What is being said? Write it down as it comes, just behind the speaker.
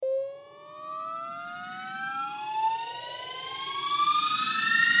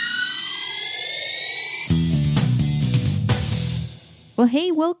Well,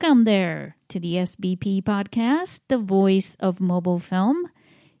 hey, welcome there to the SBP podcast, the voice of mobile film.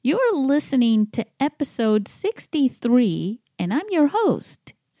 You're listening to episode 63, and I'm your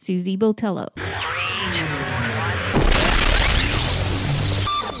host, Susie Botello.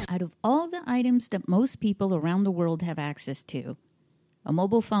 Out of all the items that most people around the world have access to, a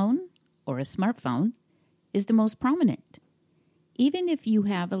mobile phone or a smartphone is the most prominent. Even if you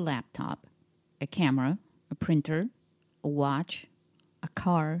have a laptop, a camera, a printer, a watch, a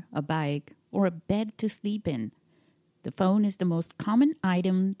car, a bike, or a bed to sleep in, the phone is the most common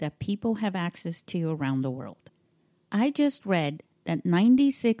item that people have access to around the world. I just read that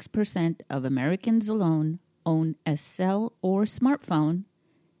 96% of Americans alone own a cell or smartphone,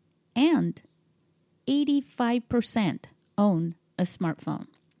 and 85% own a smartphone.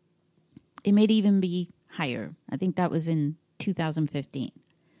 It may even be higher. I think that was in 2015.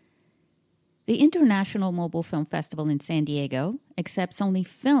 The International Mobile Film Festival in San Diego accepts only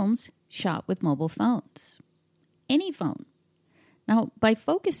films shot with mobile phones. Any phone. Now, by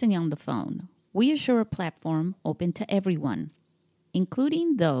focusing on the phone, we assure a platform open to everyone,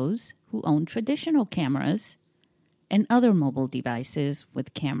 including those who own traditional cameras and other mobile devices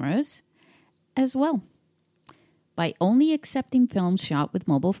with cameras as well. By only accepting films shot with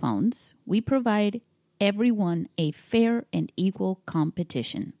mobile phones, we provide everyone a fair and equal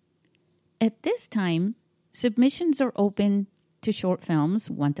competition. At this time, submissions are open to short films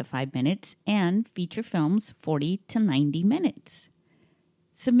 1 to 5 minutes and feature films 40 to 90 minutes.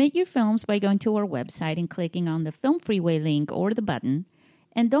 Submit your films by going to our website and clicking on the Film Freeway link or the button,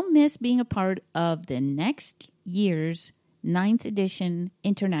 and don't miss being a part of the next year's 9th edition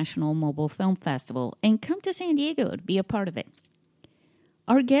International Mobile Film Festival and come to San Diego to be a part of it.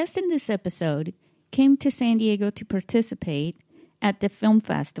 Our guest in this episode came to San Diego to participate at the film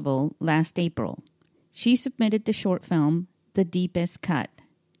festival last April. She submitted the short film, The Deepest Cut,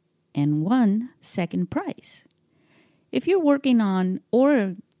 and won second prize. If you're working on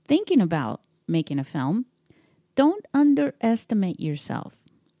or thinking about making a film, don't underestimate yourself.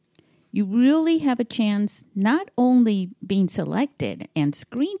 You really have a chance not only being selected and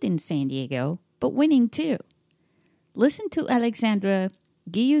screened in San Diego, but winning too. Listen to Alexandra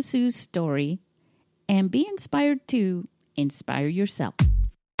Guillosu's story and be inspired to inspire yourself.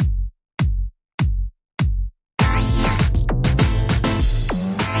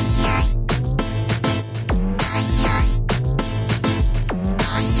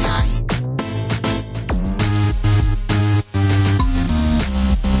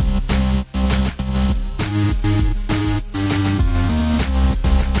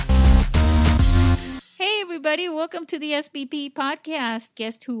 Everybody, welcome to the SBP podcast.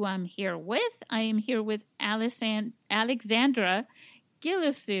 Guess who I'm here with? I am here with Alexandra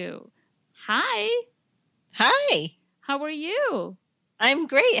Guillosu. Hi. Hi. How are you? I'm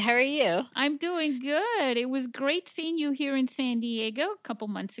great. How are you? I'm doing good. It was great seeing you here in San Diego a couple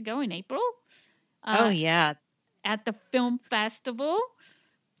months ago in April. Oh, yeah. At the film festival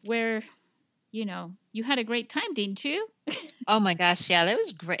where, you had a great time, didn't you? Oh, my gosh. Yeah, that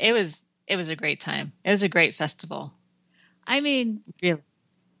was great. It was a great time. It was a great festival. I mean, really?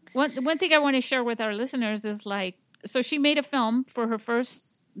 One thing I want to share with our listeners is so she made a film for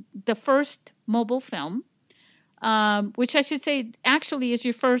the first mobile film, which I should say actually is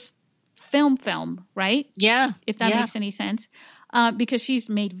your first film, right? Yeah. If that makes any sense. Because she's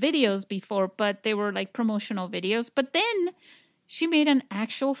made videos before, but they were like promotional videos. But then she made an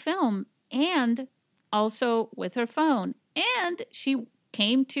actual film and also with her phone. And she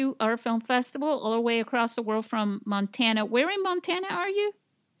came to our film festival all the way across the world from Montana. Where in Montana are you?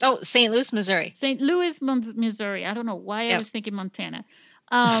 Oh, St. Louis, Missouri. St. Louis, Missouri. I don't know why I was thinking Montana.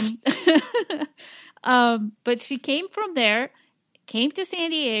 But she came from there, came to San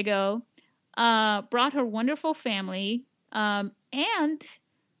Diego, brought her wonderful family, and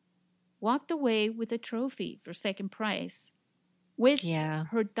walked away with a trophy for second prize with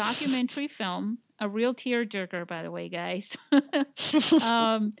her documentary film, a real tearjerker, by the way, guys,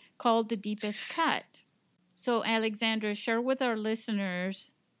 called The Deepest Cut. So, Alexandra, share with our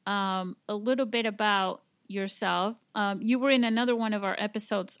listeners a little bit about yourself. You were in another one of our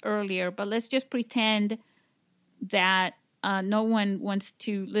episodes earlier, but let's just pretend that no one wants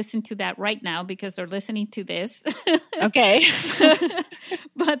to listen to that right now because they're listening to this. Okay.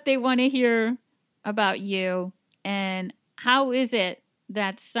 But they want to hear about you and how is it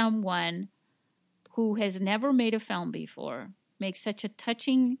that someone who has never made a film before makes such a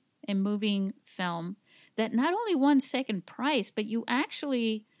touching and moving film that not only won second prize, but you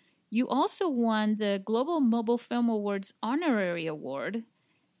also won the Global Mobile Film Awards Honorary Award.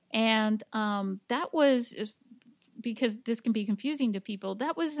 And that was because this can be confusing to people,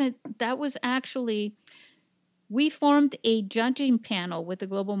 that was actually, we formed a judging panel with the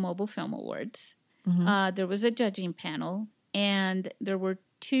Global Mobile Film Awards. There was a judging panel, and there were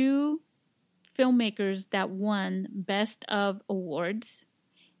 2 filmmakers that won Best of Awards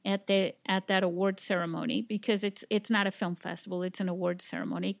at that award ceremony, because it's not a film festival, it's an award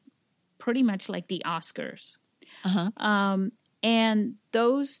ceremony, pretty much like the Oscars. And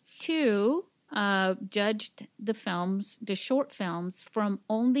those 2 judged the short films from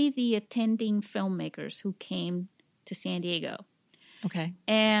only the attending filmmakers who came to San Diego. Okay.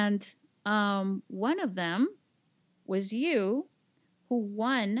 And one of them was you, who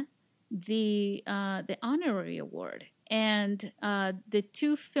won the honorary award. And the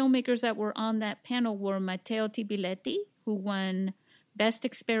 2 filmmakers that were on that panel were Matteo Tibiletti, who won Best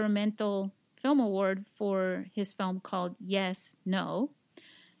Experimental Film Award for his film called Yes, No.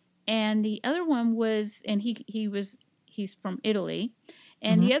 And the other one was, and he's from Italy.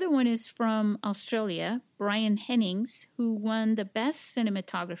 And the other one is from Australia, Brian Hennings, who won the Best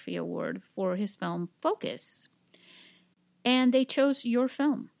Cinematography Award for his film Focus. And they chose your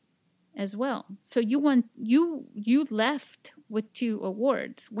film as well. So you left with 2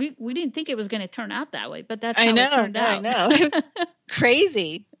 awards. We didn't think it was going to turn out that way, but that's how it turned out. I know. It's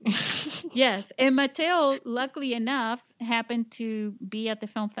crazy. Yes. And Matteo, luckily enough, happened to be at the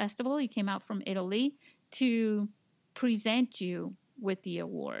film festival. He came out from Italy to present you with the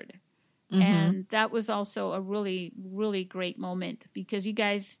award. And that was also a really, really great moment, because you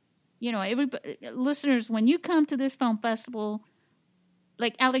guys, everybody, listeners, when you come to this film festival,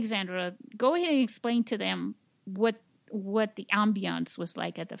 like Alexandra, go ahead and explain to them what the ambiance was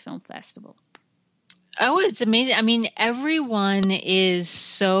like at the film festival. Oh, it's amazing. I mean, everyone is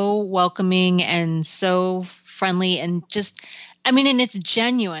so welcoming and so friendly, and just, and it's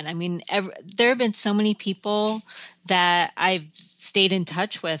genuine. There have been so many people that I've stayed in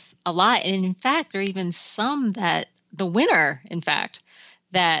touch with a lot. And in fact, there are even some that the winner, in fact,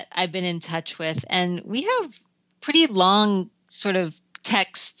 that I've been in touch with. And we have pretty long sort of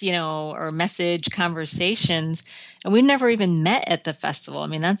text, or message conversations, and we've never even met at the festival.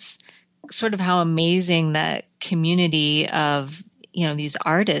 That's sort of how amazing that community of, these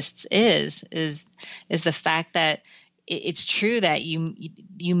artists is the fact that it's true that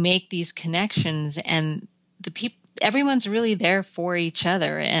you make these connections, and everyone's really there for each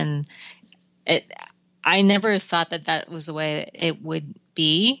other. And I never thought that was the way it would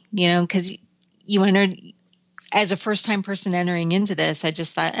be, because you entered as a first-time person entering into this. I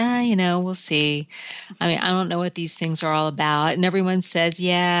just thought, we'll see. I don't know what these things are all about. And everyone says,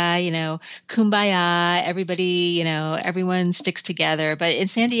 kumbaya, everybody, everyone sticks together. But in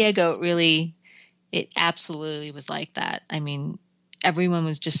San Diego, it absolutely was like that. Everyone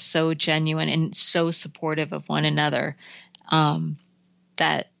was just so genuine and so supportive of one another,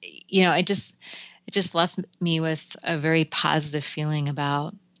 that, it just left me with a very positive feeling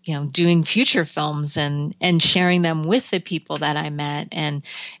about, doing future films and sharing them with the people that I met, and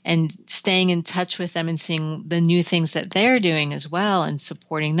staying in touch with them and seeing the new things that they're doing as well, and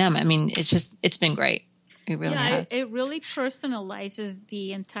supporting them. It's been great. It really has. It really personalizes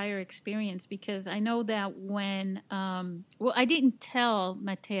the entire experience, because I know that when, I didn't tell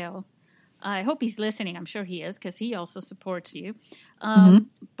Matteo. I hope he's listening. I'm sure he is, because he also supports you.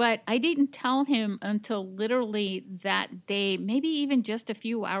 But I didn't tell him until literally that day, maybe even just a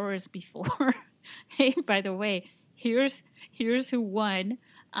few hours before. Hey, by the way, here's who won,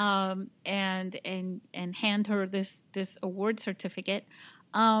 and hand her this award certificate.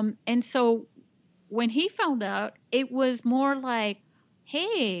 And so when he found out, it was more like,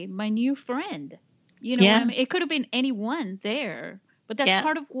 hey, my new friend. It could have been anyone there. But that's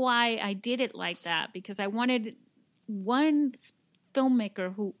part of why I did it like that, because I wanted one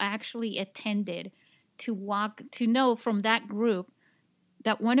filmmaker who actually attended to know from that group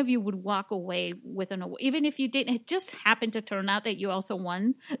that one of you would walk away with an award. Even if you didn't, it just happened to turn out that you also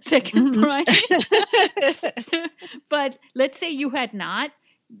won second prize. But let's say you had not,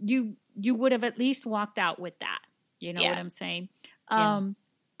 you would have at least walked out with that. You know what I'm saying?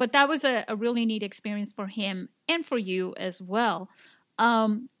 But that was a really neat experience for him and for you as well.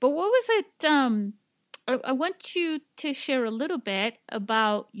 But what was it? I want you to share a little bit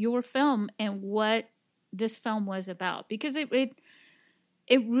about your film and what this film was about, because it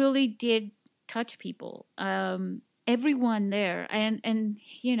really did touch people. Everyone there, and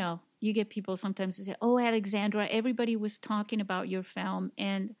you get people sometimes who say, "Oh, Alexandra, everybody was talking about your film,"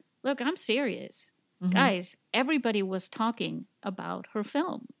 and look, I'm serious, guys. Everybody was talking about her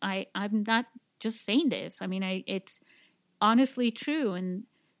film. I'm not just saying this. It's honestly true. And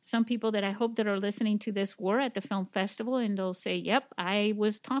some people that I hope that are listening to this were at the film festival, and they'll say, yep, I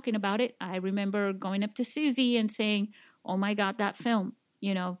was talking about it. I remember going up to Susie and saying, oh my God, that film,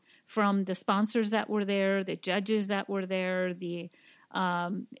 you know, from the sponsors that were there, the judges that were there, the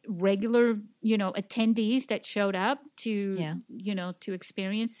regular, you know, attendees that showed up to, you know, to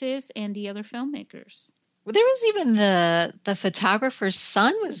experiences, and the other filmmakers. Well, there was even the photographer's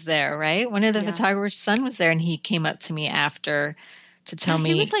son was there, right? One of the photographer's son was there, and he came up to me after to tell me.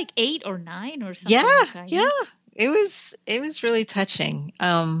 He was like 8 or 9 or something like that. Yeah. It was really touching.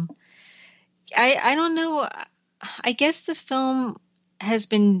 I don't know. I guess the film has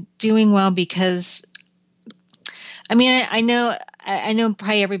been doing well because, I mean, I know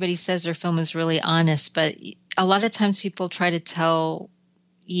probably everybody says their film is really honest, but a lot of times people try to tell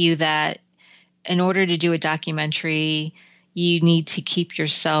you that in order to do a documentary, you need to keep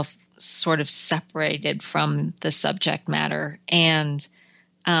yourself sort of separated from the subject matter. And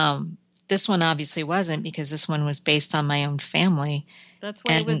this one obviously wasn't, because this one was based on my own family. That's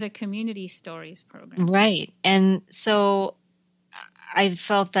why it was a community stories program. Right. And so I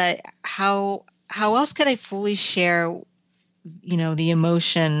felt that how else could I fully share, you know, the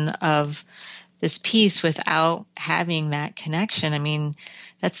emotion of this piece without having that connection? I mean,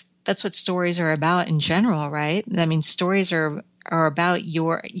 that's what stories are about in general, right? I mean, stories are about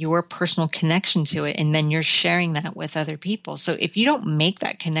your personal connection to it, and then you're sharing that with other people. So if you don't make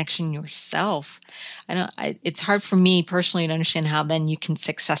that connection yourself, it's hard for me personally to understand how then you can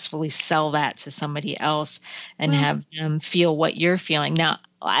successfully sell that to somebody else and have them feel what you're feeling. Now,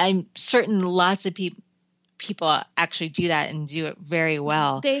 I'm certain lots of people actually do that and do it very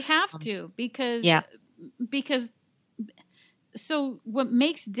well. They have to, because so what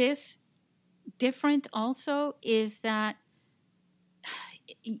makes this different also is that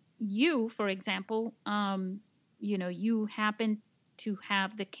you, for example, you know, you happen to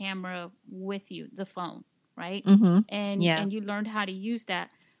have the camera with you, the phone, right? Mm-hmm. And you learned how to use that.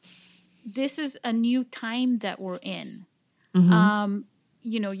 This is a new time that we're in. Mm-hmm.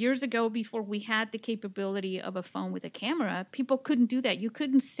 You know, years ago, before we had the capability of a phone with a camera, people couldn't do that. You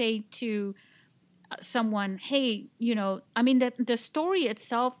couldn't say to someone, hey, you know, I mean, the story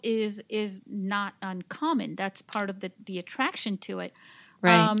itself is not uncommon. That's part of the attraction to it.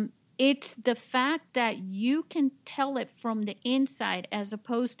 Right. It's the fact that you can tell it from the inside, as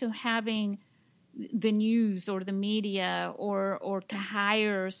opposed to having the news or the media or to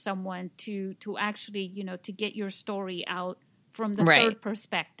hire someone to actually, you know, to get your story out from the third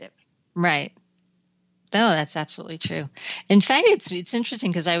perspective. Right. No, that's absolutely true. In fact, it's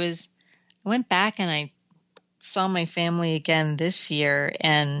interesting because I went back and I saw my family again this year,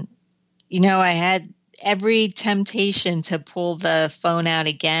 and, you know, I had every temptation to pull the phone out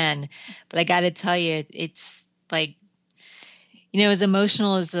again, but I got to tell you, it's like, you know, as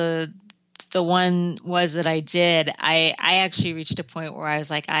emotional as the one was that I did, I actually reached a point where I was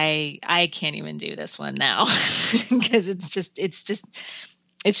like, I can't even do this one now because it's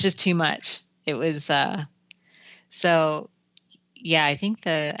just too much. It was, so yeah, I think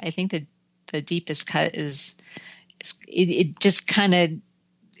the deepest cut is it just kind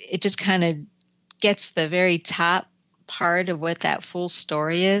of gets the very top part of what that full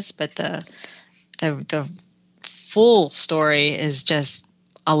story is, but the full story is just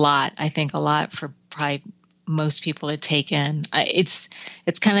a lot. I think a lot for probably most people to take in. It's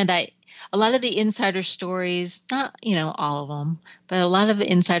kind of that a lot of the insider stories, not, you know, all of them, but a lot of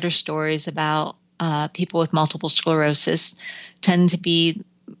the insider stories about people with multiple sclerosis tend to be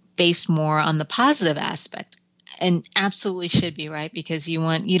based more on the positive aspect, and absolutely should be, right? Because you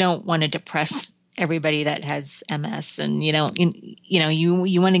don't want to depress everybody that has MS, and you want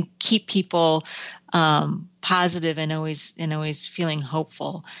to keep people positive and always feeling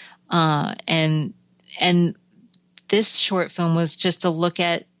hopeful. And this short film was just a look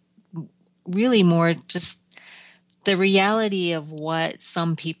at really more just the reality of what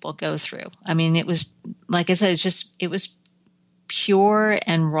some people go through. I mean, it was, like I said, it was pure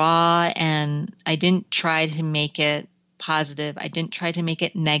and raw, and I didn't try to make it positive. I didn't try to make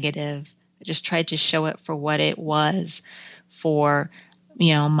it negative. I just tried to show it for what it was for,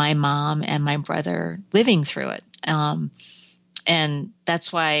 you know, my mom and my brother living through it. And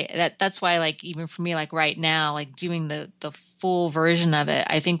that's why, like, even for me, like right now, like doing the full version of it,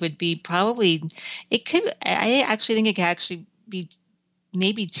 I think would be probably, I actually think it could actually be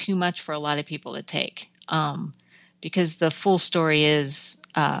maybe too much for a lot of people to take. Because the full story is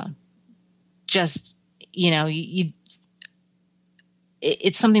just, you know,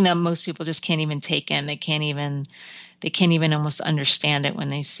 it's something that most people just can't even take in. They can't even almost understand it when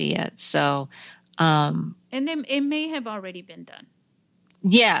they see it. So, and then it may have already been done.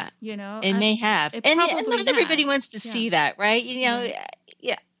 Yeah, You know, it may have. it And probably not everybody has. wants to see that, right? Yeah.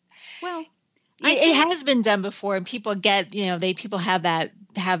 Well, I It think has been done before, and people get, people have that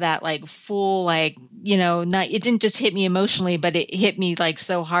like full, like, not, it didn't just hit me emotionally, but it hit me like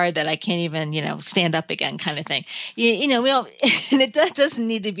so hard that I can't even, stand up again, kind of thing. We don't, and that doesn't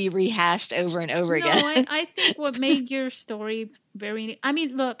need to be rehashed over and over again. no, I think what made your story very. I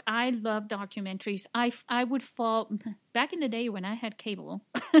mean, look, I love documentaries. I would fall back in the day when I had cable.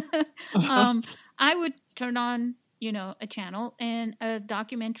 I would turn on a channel and a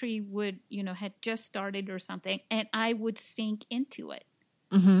documentary would had just started or something, and I would sink into it.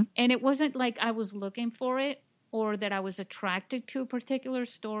 Mm-hmm. And it wasn't like I was looking for it or that I was attracted to a particular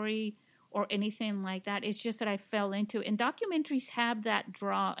story or anything like that. It's just that I fell into it. And documentaries have that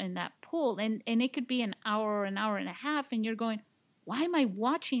draw and that pull. And it could be an hour and a half, and you're going, why am I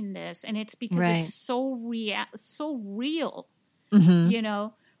watching this? And it's because Right. it's so real, Mm-hmm.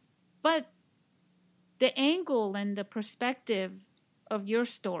 But the angle and the perspective of your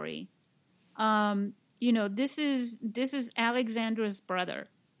story, this is Alexandra's brother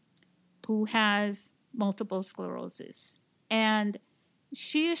who has multiple sclerosis. And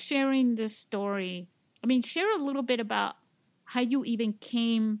she is sharing this story. I mean, share a little bit about how you even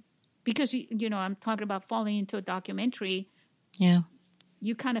came, because, I'm talking about falling into a documentary. Yeah.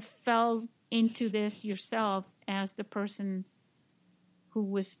 You kind of fell into this yourself as the person who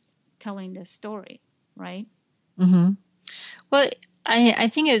was telling this story, right? Mm-hmm. Well, I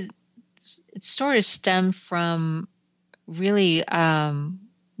think it sort of stemmed from really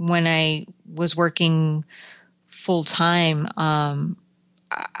when I was working full time.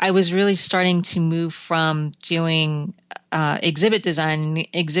 I was really starting to move from doing exhibit design.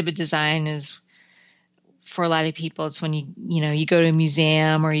 Exhibit design is, for a lot of people, it's when you go to a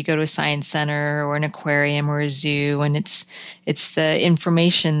museum or you go to a science center or an aquarium or a zoo, and it's the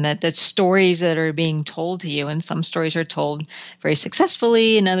information that stories that are being told to you, and some stories are told very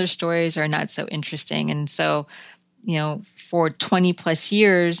successfully and other stories are not so interesting. And so, for 20 plus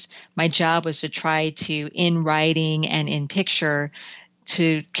years, my job was to try to, in writing and in picture,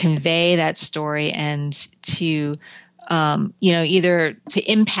 to convey that story and to either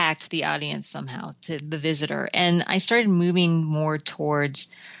to impact the audience somehow, to the visitor. And I started moving more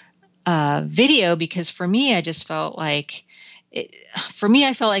towards video because for me, I just felt like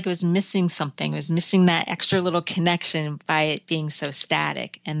I felt like it was missing something. It was missing that extra little connection by it being so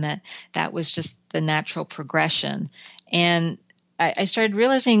static, and that was just the natural progression. And I started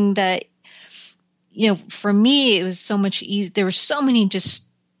realizing that, for me, it was so much easier. There's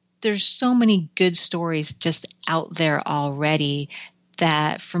so many good stories just out there already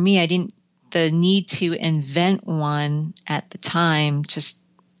that for me, the need to invent one at the time,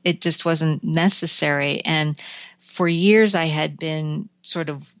 it just wasn't necessary. And for years I had been sort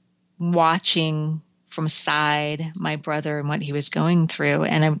of watching from aside my brother and what he was going through.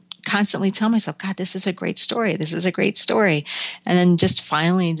 And I constantly tell myself, God, this is a great story. This is a great story. And then just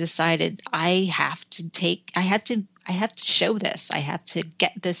finally decided I have to show this. I have to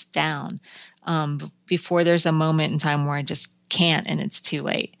get this down before there's a moment in time where I just can't and it's too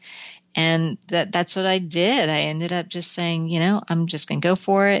late. And that's what I did. I ended up just saying, I'm just going to go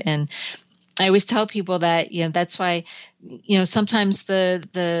for it. And I always tell people that, that's why, sometimes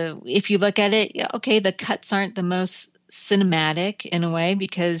if you look at it, okay, the cuts aren't the most cinematic in a way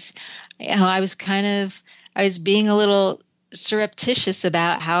because, I was being a little surreptitious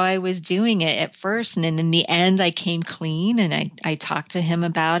about how I was doing it at first. And then in the end, I came clean and I talked to him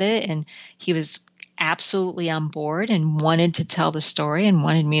about it, and he was absolutely on board and wanted to tell the story and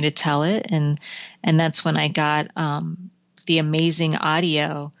wanted me to tell it. And that's when I got the amazing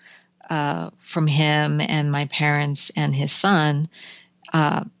audio from him and my parents and his son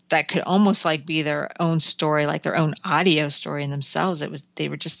that could almost like be their own story, like their own audio story in themselves. It was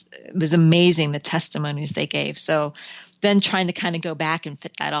amazing, the testimonies they gave. So then trying to kind of go back and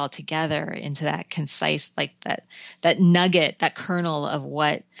fit that all together into that concise, like that nugget, that kernel of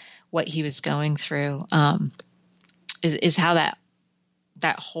what he was going through is how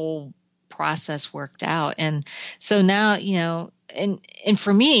that whole process worked out. And so now, and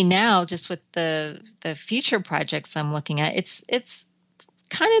for me now, just with the future projects I'm looking at, it's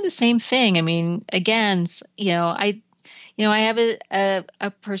kind of the same thing. I mean, again, I have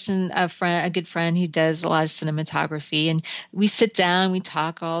a good friend who does a lot of cinematography, and we sit down, we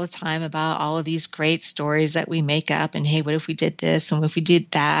talk all the time about all of these great stories that we make up, and hey, what if we did this and what if we did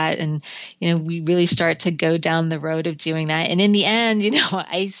that? And, we really start to go down the road of doing that. And in the end,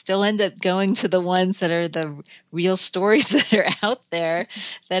 I still end up going to the ones that are the real stories that are out there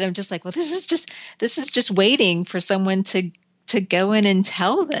that I'm just like, well, this is just waiting for someone to to go in and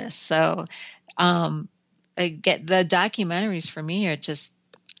tell this. So, I get the documentaries for me are just,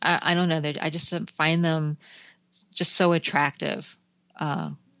 I don't know. I just find them just so attractive.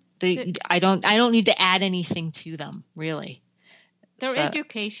 I don't need to add anything to them, really. They're So,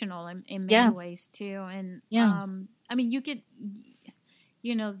 educational in many yeah, ways too. And yeah, I mean, you get,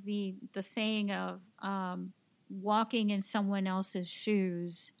 the saying of walking in someone else's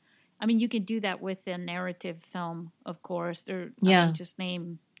shoes. I mean, you can do that with a narrative film, of course. I yeah, mean, just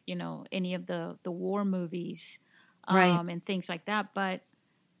name, any of the war movies right. and things like that. But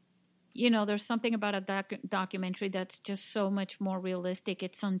there's something about a documentary that's just so much more realistic.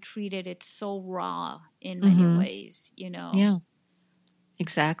 It's untreated. It's so raw in many Mm-hmm. ways. Yeah,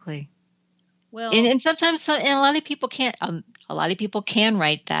 exactly. Well, And sometimes, and a lot of people can't. A lot of people can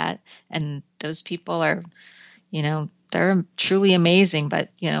write that, and those people are, they're truly amazing. But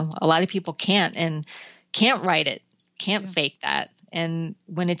a lot of people can't and can't write it, can't yeah. fake that. And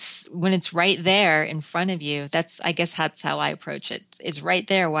when it's right there in front of you, I guess that's how I approach it. It's right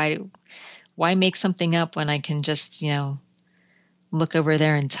there. Why make something up when I can just look over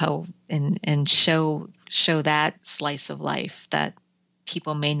there and tell and show that slice of life that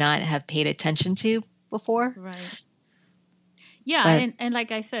people may not have paid attention to before. Right. Yeah, But and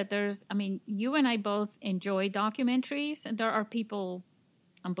like I said, you and I both enjoy documentaries, and there are people,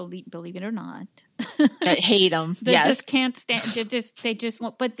 believe it or not, I hate them. they just Yes. can't stand. They just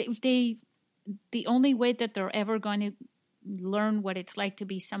won't. But the only way that they're ever going to learn what it's like to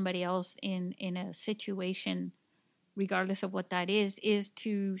be somebody else in a situation, regardless of what that is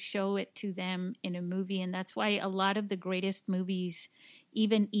to show it to them in a movie. And that's why a lot of the greatest movies,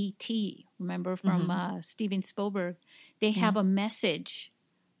 even E.T., remember from Steven Spielberg, they have a message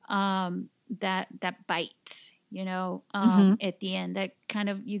that bites, at the end. That kind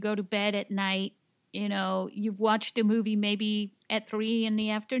of, you go to bed at night, you've watched a movie maybe at 3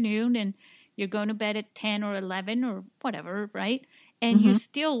 p.m, and you're going to bed at 10 or 11 or whatever, right? And you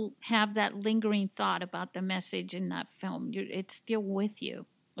still have that lingering thought about the message in that film. It's still with you.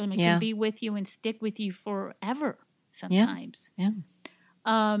 And it can be with you and stick with you forever sometimes.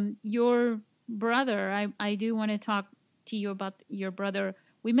 Yeah. Your brother, I do want to talk to you about your brother.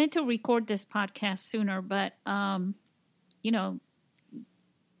 We meant to record this podcast sooner, but,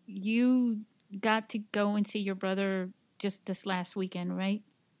 you got to go and see your brother just this last weekend, right?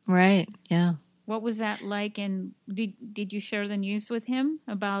 Right. Yeah. What was that like? And did you share the news with him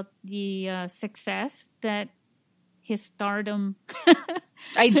about the success that his stardom?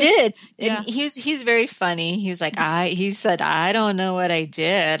 I did. And Yeah. he's very funny. He was like, he said, I don't know what I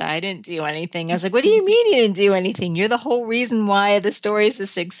did. I didn't do anything. I was like, what do you mean you didn't do anything? You're the whole reason why the story is a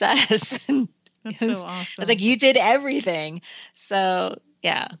success. And That's I was, so awesome. I was like, you did everything. So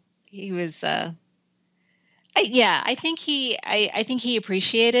yeah, he was, I think he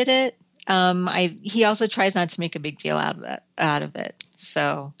appreciated it. He also tries not to make a big deal out of it.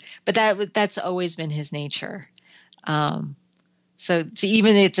 So, but that's always been his nature. So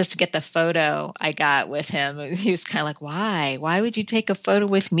to just to get the photo I got with him, he was kind of like, why would you take a photo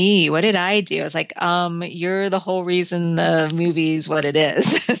with me? What did I do? I was like, you're the whole reason the movie's what it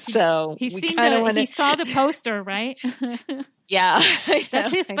is. So he saw the poster, right? Yeah.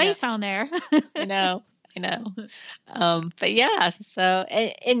 That's his face on there. I know. But yeah, so,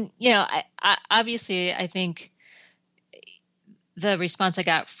 and I obviously, I think the response I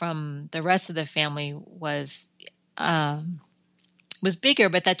got from the rest of the family was bigger,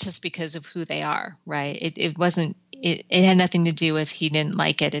 but that's just because of who they are, right? It wasn't, it had nothing to do with he didn't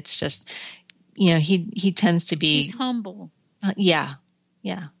like it. It's just, he tends to be. He's humble. Yeah.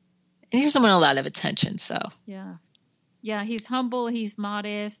 And he doesn't want a lot of attention, so. Yeah, he's humble, he's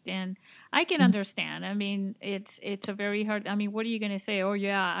modest, and I can understand. I mean, it's a very hard. I mean, what are you going to say? Oh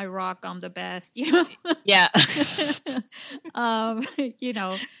yeah, I rock, I'm the best, Yeah.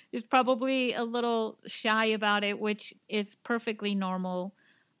 He's probably a little shy about it, which is perfectly normal.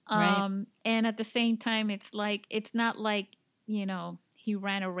 Right. And at the same time, it's not like, he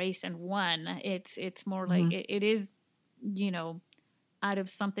ran a race and won. It's more like it is, out of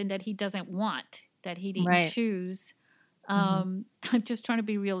something that he doesn't want, that he didn't choose. I'm just trying to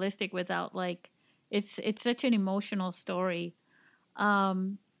be realistic without it's such an emotional story.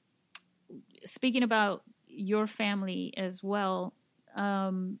 Speaking about your family as well,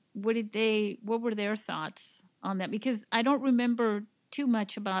 what were their thoughts on that? Because I don't remember too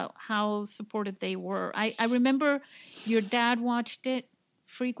much about how supportive they were. I remember your dad watched it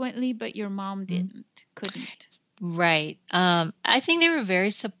frequently, but your mom couldn't. Right. I think they were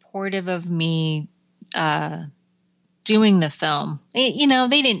very supportive of me, doing the film. They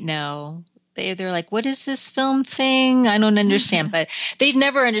didn't know. they're like, what is this film thing? I don't understand. But they've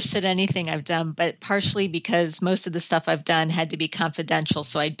never understood anything I've done, but partially because most of the stuff I've done had to be confidential.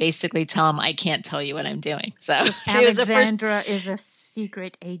 So I basically tell them I can't tell you what I'm doing. So Alexandra is a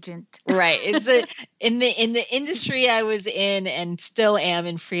secret agent. Right. Is it in the industry I was in and still am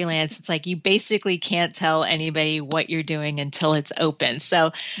in freelance, it's like you basically can't tell anybody what you're doing until it's open.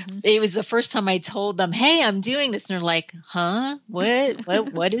 So it was the first time I told them, "Hey, I'm doing this." And they're like, "Huh?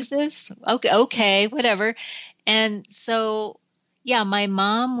 What is this?" Okay, whatever. And so yeah, my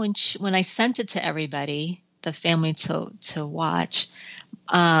mom when I sent it to everybody, the family to watch,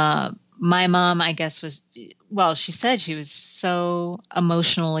 my mom, I guess, she said she was so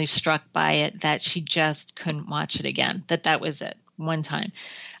emotionally struck by it that she just couldn't watch it again, that was it one time.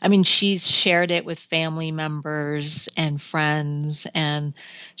 I mean, she's shared it with family members and friends, and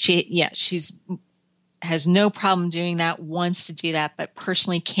she's has no problem doing that, wants to do that, but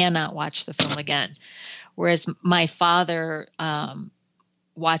personally cannot watch the film again. Whereas my father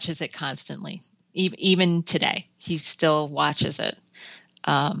watches it constantly. Even today, he still watches it.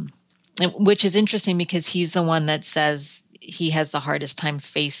 Which is interesting because he's the one that says he has the hardest time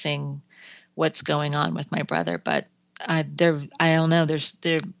facing what's going on with my brother. But I don't know.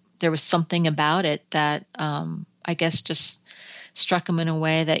 There was something about it that I guess just struck him in a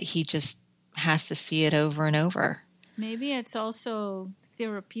way that he just has to see it over and over. Maybe it's also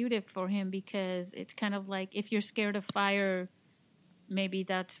therapeutic for him because it's kind of like if you're scared of fire, maybe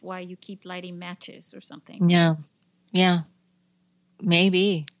that's why you keep lighting matches or something. Yeah,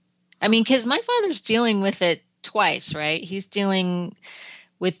 maybe. I mean, because my father's dealing with it twice, right? He's dealing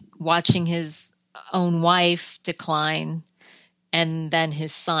with watching his own wife decline and then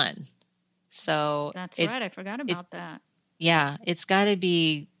his son. So that's right. I forgot about that. Yeah, it's got to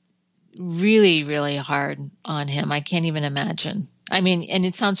be really, really hard on him. I can't even imagine. I mean, and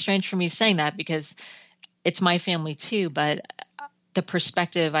it sounds strange for me saying that because it's my family too, but the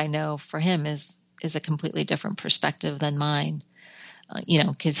perspective I know for him is a completely different perspective than mine.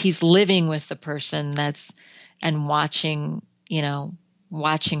 Because he's living with the person and watching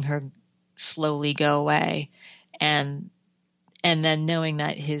her slowly go away, and then knowing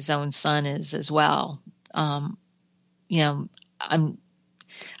that his own son is as well. I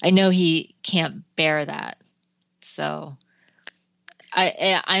know he can't bear that. So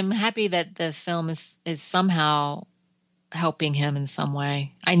I'm happy that the film is somehow helping him in some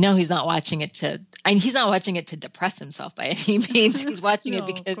way. I know he's not watching it to depress himself by any means. He's watching it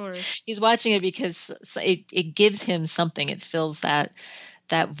because it gives him something. It fills that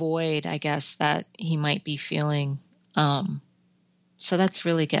void, I guess, that he might be feeling. So that's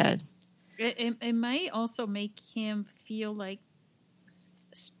really good. It might also make him feel like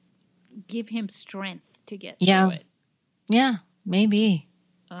give him strength to get through it. Yeah, maybe.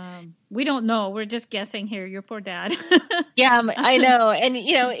 We don't know. We're just guessing here. Your poor dad. Yeah, I know. And,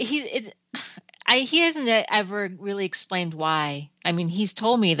 he hasn't ever really explained why. I mean, he's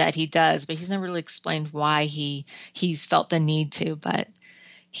told me that he does, but he's never really explained why he's felt the need to, but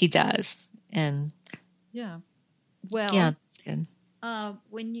he does. And yeah. Well, yeah, that's good.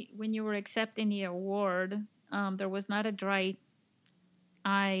 When you were accepting the award, there was not a dry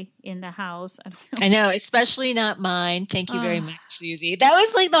eye in the house. I don't know. I know, especially not mine. Thank you very much, Susie. That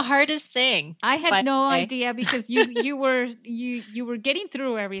was like the hardest thing. I had no idea because you were getting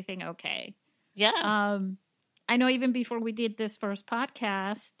through everything okay. Yeah. I know even before we did this first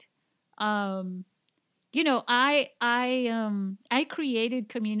podcast, I created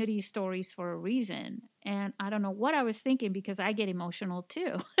community stories for a reason, and I don't know what I was thinking because I get emotional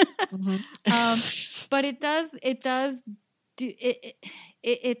too. But it does do it.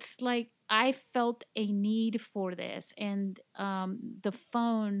 It's like I felt a need for this, and the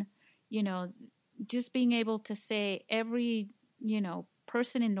phone, just being able to say every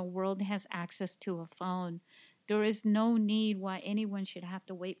person in the world has access to a phone. There is no need why anyone should have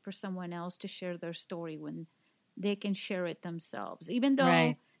to wait for someone else to share their story when they can share it themselves. Even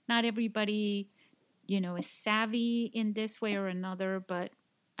though not everybody, is savvy in this way or another, but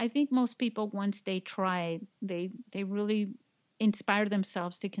I think most people, once they try, they really inspire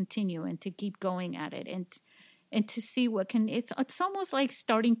themselves to continue and to keep going at it and to see what can. It's almost like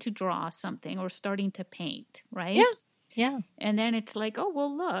starting to draw something or starting to paint, right? Yeah. And then it's like, oh,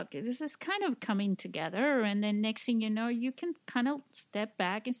 well, look, this is kind of coming together. And then next thing you know, you can kind of step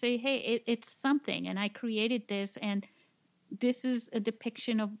back and say, hey, it's something. And I created this. And this is a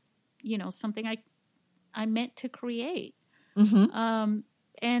depiction of, something I meant to create. Mm-hmm.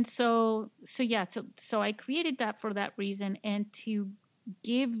 And so I created that for that reason and to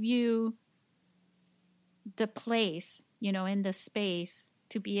give you the place, in the space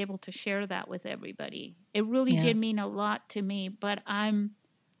to be able to share that with everybody. It really did mean a lot to me, but I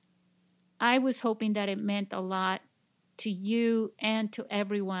was hoping that it meant a lot to you and to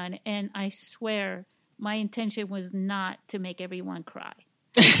everyone. And I swear my intention was not to make everyone cry.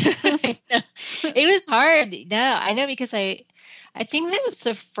 It was hard. No, I know, because I think that was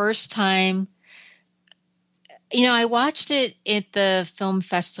the first time, I watched it at the film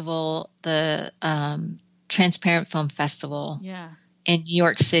festival, the Transparent Film Festival. Yeah. In New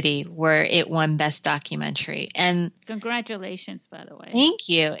York City, where it won Best Documentary. And congratulations, by the way. Thank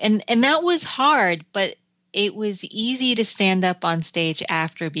you. And that was hard, but it was easy to stand up on stage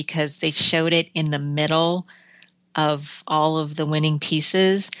after, because they showed it in the middle of all of the winning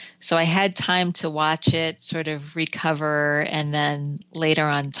pieces. So I had time to watch it, sort of recover, and then later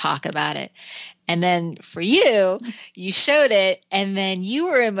on talk about it. And then for you showed it, and then you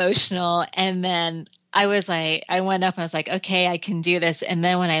were emotional, and then I went up and I was like, okay, I can do this. And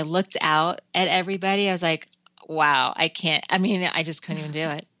then when I looked out at everybody, I was like, wow, I can't. I mean, I just couldn't even do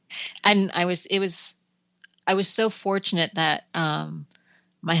it. And I was so fortunate that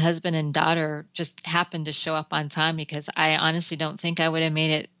my husband and daughter just happened to show up on time, because I honestly don't think I would have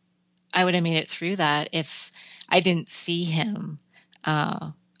made it through that if I didn't see him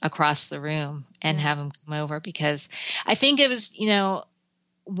across the room and have him come over, because I think it was,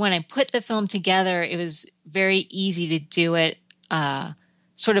 when I put the film together, it was very easy to do it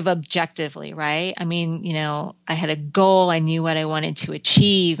sort of objectively, right? I mean, I had a goal, I knew what I wanted to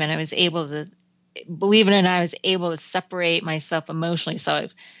achieve, and I was able to, believe it or not, I was able to separate myself emotionally. So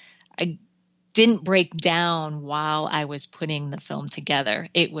I didn't break down while I was putting the film together.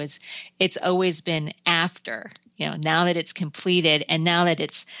 It's always been after, now that it's completed, and now that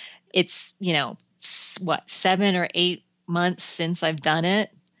it's 7 or 8 months since I've done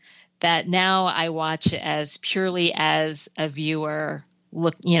it, that now I watch it as purely as a viewer,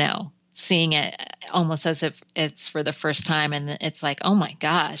 seeing it almost as if it's for the first time. And it's like, oh my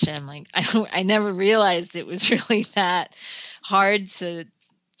gosh. And I'm like, I never realized it was really that hard to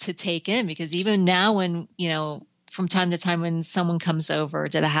take in, because even now when, from time to time when someone comes over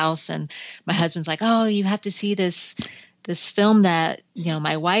to the house and my husband's like, oh, you have to see this film that,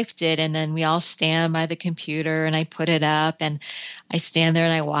 my wife did. And then we all stand by the computer and I put it up and I stand there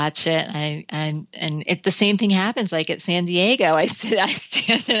and I watch it. And the same thing happens like at San Diego. I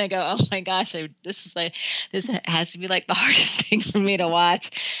stand there and I go, oh my gosh, this has to be like the hardest thing for me to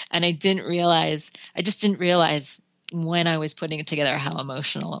watch. And I just didn't realize when I was putting it together how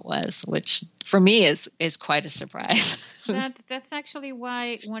emotional it was, which for me is quite a surprise. That's actually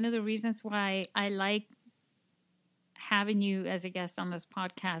one of the reasons why I like having you as a guest on this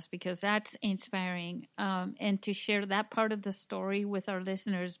podcast, because that's inspiring, and to share that part of the story with our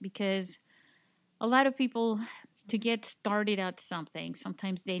listeners, because a lot of people, to get started at something,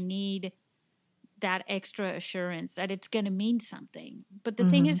 sometimes they need that extra assurance that it's going to mean something. But the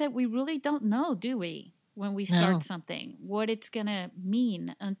thing is that we really don't know, do we, when we start something, what it's going to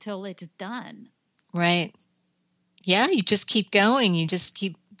mean until it's done. Right. Yeah, you just keep going. You just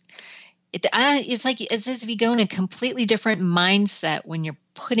keep it's like it's as if you go in a completely different mindset when you're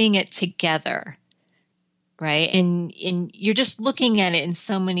putting it together, right? And you're just looking at it in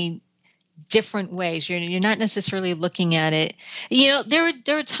so many different ways. You're not necessarily looking at it.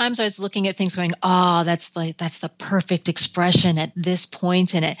 There are times I was looking at things going, oh, that's the perfect expression at this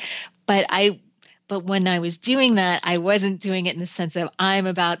point in it. But when I was doing that, I wasn't doing it in the sense of I'm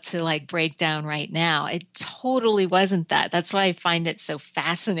about to like break down right now. It totally wasn't that. That's why I find it so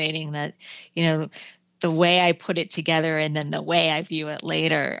fascinating that, the way I put it together and then the way I view it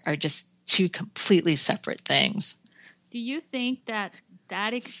later are just two completely separate things. Do you think that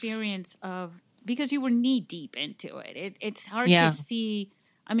experience of, because you were knee deep into it, it's hard to see.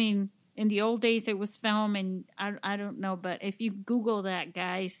 I mean, in the old days it was film, and I don't know, but if you Google that,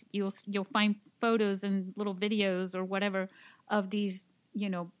 guys, you'll find photos and little videos or whatever of these,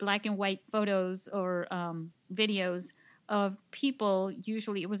 black and white photos or videos of people.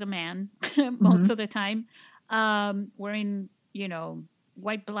 Usually it was a man most of the time, wearing,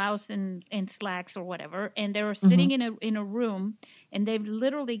 white blouse and slacks or whatever. And they were sitting in a room, and they've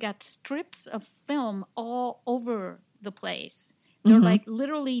literally got strips of film all over the place. They're like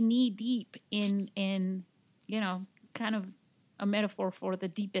literally knee deep in, kind of a metaphor for the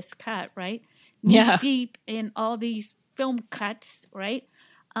deepest cut, right? Knee deep in all these film cuts, right?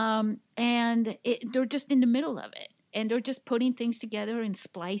 And they're just in the middle of it, and they're just putting things together and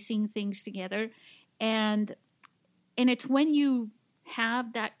splicing things together. And it's when you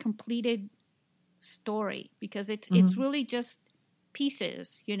have that completed story, because it's really just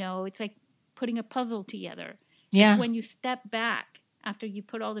pieces, it's like putting a puzzle together. Yeah. It's when you step back after you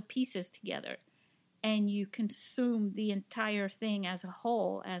put all the pieces together and you consume the entire thing as a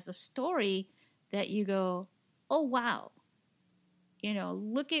whole, as a story, that you go, oh wow,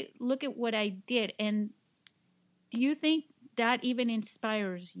 look at what I did. And do you think that even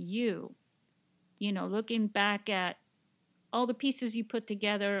inspires you, looking back at all the pieces you put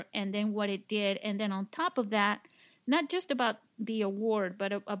together and then what it did, and then on top of that, not just about the award,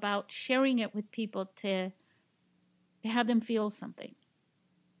 but about sharing it with people to have them feel something?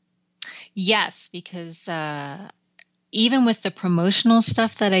 Yes, because even with the promotional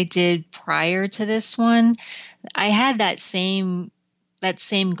stuff that I did prior to this one, I had that same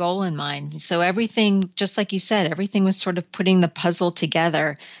goal in mind. So everything, just like you said, everything was sort of putting the puzzle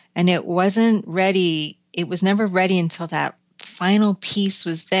together, and it wasn't ready. It was never ready until that final piece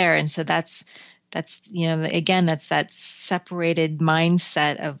was there. And so that's again, that's that separated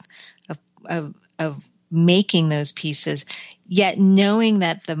mindset of making those pieces, yet knowing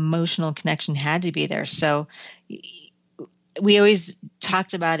that the emotional connection had to be there. So we always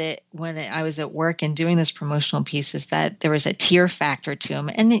talked about it when I was at work and doing this promotional pieces, that there was a tear factor to them.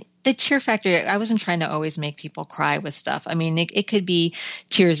 And the tear factor, I wasn't trying to always make people cry with stuff. I mean, it could be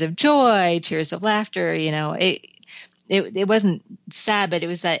tears of joy, tears of laughter, it wasn't sad, but it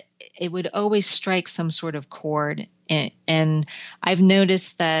was that it would always strike some sort of chord. And I've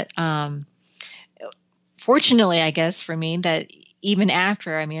noticed that, fortunately, I guess for me, that even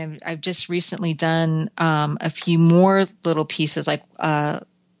after, I mean, I've just recently done a few more little pieces, like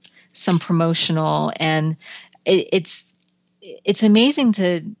some promotional, and it's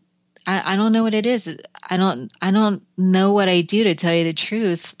amazing I don't know what it is. I don't know what I do, to tell you the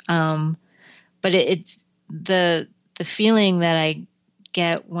truth. But it's the feeling that I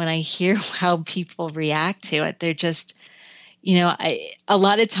get when I hear how people react to it. They're just, a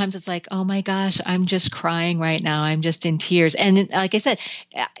lot of times it's like, oh my gosh, I'm just crying right now. I'm just in tears. And like I said,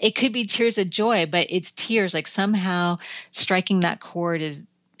 it could be tears of joy, but it's tears, like somehow striking that chord is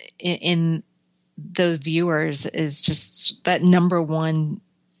in those viewers is just that number one,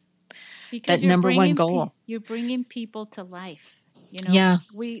 because that number one goal. You're bringing people to life. Yeah.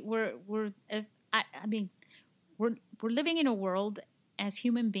 We're as I mean, we're living in a world as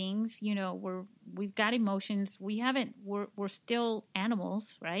human beings, we've got emotions. We're still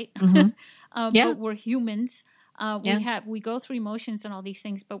animals, right? Mm-hmm. Yeah. But we're humans. We go through emotions and all these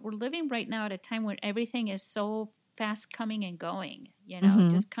things, but we're living right now at a time where everything is so fast coming and going, Mm-hmm.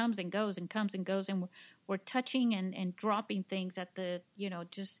 it just comes and goes and comes and goes. And we're touching and dropping things at the,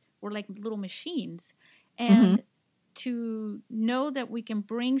 we're like little machines. And Mm-hmm. to know that we can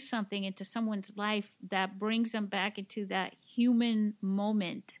bring something into someone's life that brings them back into that human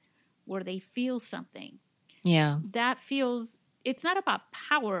moment where they feel something. Yeah. That feels, it's not about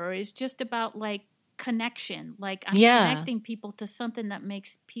power. It's just about like connection. Like I'm connecting people to something that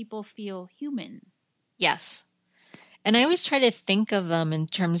makes people feel human. Yes. And I always try to think of them in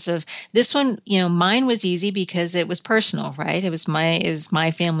terms of this one, mine was easy because it was personal, right? It was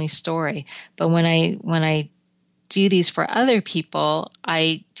my family story. But when I do these for other people,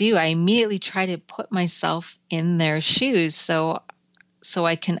 I immediately try to put myself in their shoes so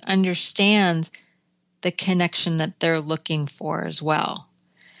I can understand the connection that they're looking for as well.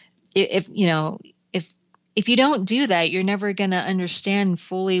 If you don't do that, you're never going to understand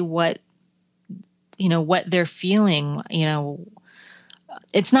fully what they're feeling.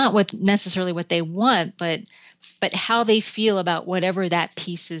 It's not necessarily what they want, but how they feel about whatever that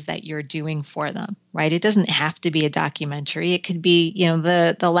piece is that you're doing for them, right? It doesn't have to be a documentary. It could be,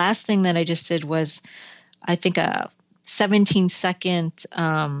 the last thing that I just did was, I think, a 17-second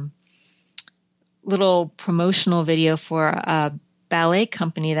little promotional video for a ballet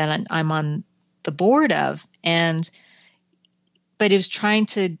company that I'm on the board of. But it was trying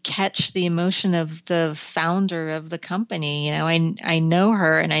to catch the emotion of the founder of the company. I know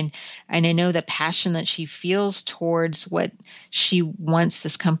her, and I know the passion that she feels towards what she wants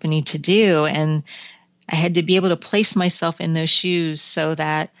this company to do. And I had to be able to place myself in those shoes so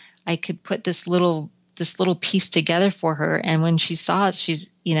that I could put this little piece together for her. And when she saw it,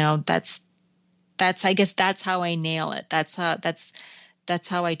 she's, I guess that's how I nail it. That's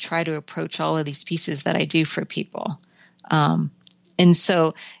how I try to approach all of these pieces that I do for people. And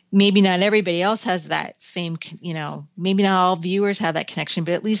so maybe not everybody else has that same, maybe not all viewers have that connection,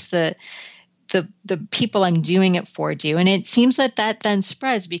 but at least the people I'm doing it for do. And it seems that then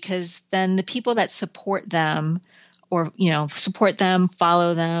spreads, because then the people that support them or,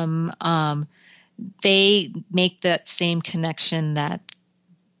 follow them, they make that same connection that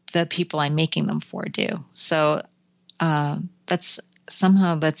the people I'm making them for do. So that's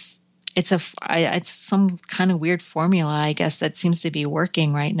it's some kind of weird formula, I guess, that seems to be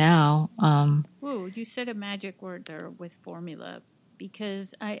working right now. Whoa, you said a magic word there with formula,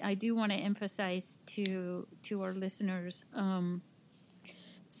 because I do want to emphasize to our listeners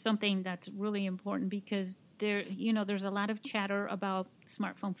something that's really important, because there's a lot of chatter about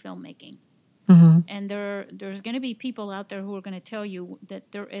smartphone filmmaking. Mm-hmm. And there's going to be people out there who are going to tell you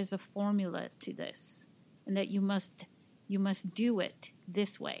that there is a formula to this, and that you must do it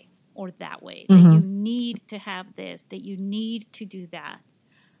this way or that way. Mm-hmm. That you need to have this. That you need to do that.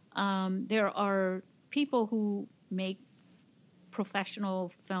 There are people who make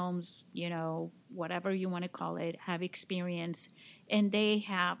professional films, whatever you want to call it, have experience, and they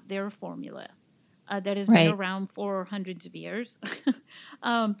have their formula. That has been around for hundreds of years,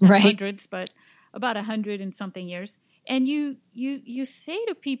 not hundreds, but about 100 and something years. And you say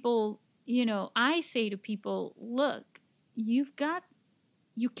to people, I say to people, look, you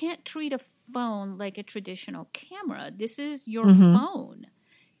can't treat a phone like a traditional camera. This is your phone.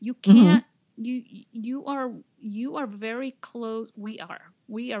 You can't. You are very close. We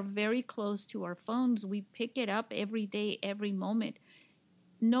are very close to our phones. We pick it up every day, every moment.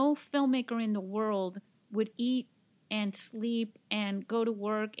 No filmmaker in the world would eat and sleep and go to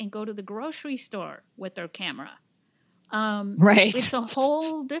work and go to the grocery store with their camera. It's a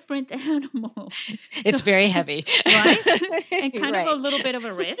whole different animal. It's very heavy. Right? And kind of a little bit of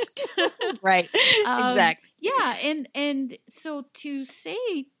a risk. Right. Exactly. Yeah. And so to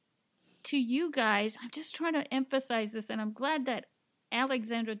say to you guys, I'm just trying to emphasize this, and I'm glad that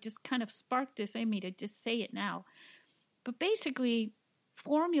Alexandra just kind of sparked this in me to just say it now. But basically,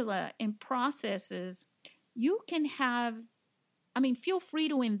 formula and processes, you can have, feel free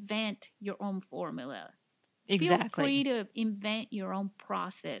to invent your own formula. Exactly. Feel free to invent your own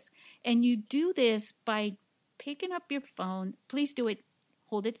process. And you do this by picking up your phone. Please do it.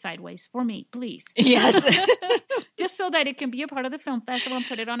 Hold it sideways for me, please. Yes. Just so that it can be a part of the film festival and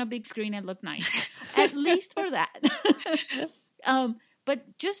put it on a big screen and look nice. At least for that.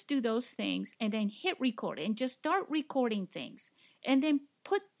 But just do those things and then hit record and just start recording things. And then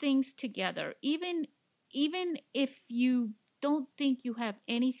put things together. Even if you don't think you have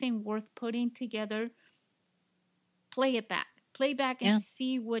anything worth putting together, play it back. Play back and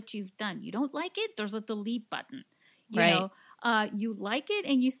see what you've done. You don't like it? There's a delete button. You know, you like it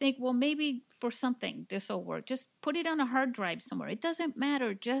and you think, well, maybe for something this will work. Just put it on a hard drive somewhere. It doesn't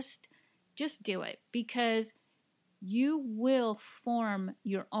matter. Just do it, because you will form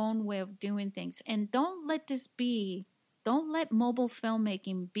your own way of doing things. And don't let mobile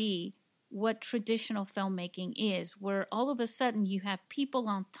filmmaking be what traditional filmmaking is, where all of a sudden you have people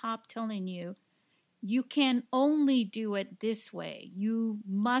on top telling you, you can only do it this way. You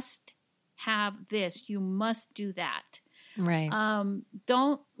must have this. You must do that. Right.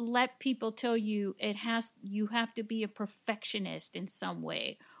 Don't let people tell you you have to be a perfectionist in some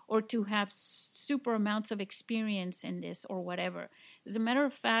way, or to have super amounts of experience in this or whatever. As a matter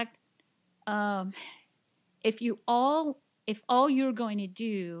of fact, if all you're going to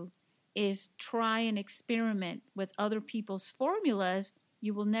do is try and experiment with other people's formulas,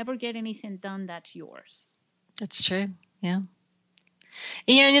 you will never get anything done that's yours. That's true. Yeah.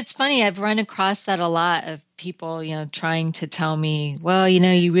 And it's funny, I've run across that a lot of people, trying to tell me, well,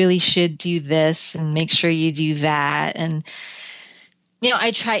 you really should do this and make sure you do that. And,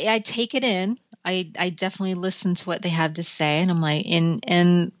 I take it in. I definitely listen to what they have to say, and I'm like,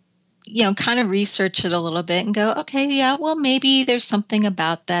 and kind of research it a little bit and go, okay, yeah, well, maybe there's something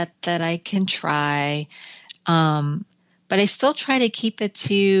about that I can try. But I still try to keep it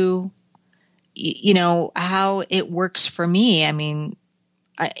to, how it works for me.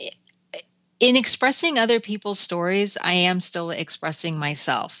 In expressing other people's stories, I am still expressing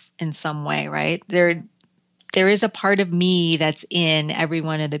myself in some way, right? There is a part of me that's in every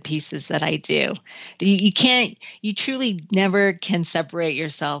one of the pieces that I do. You truly never can separate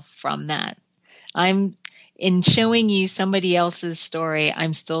yourself from that. In showing you somebody else's story,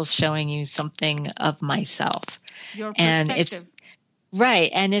 I'm still showing you something of myself. Your perspective.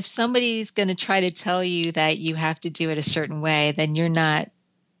 And if somebody's going to try to tell you that you have to do it a certain way, then you're not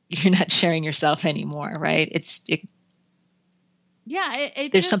sharing yourself anymore, right?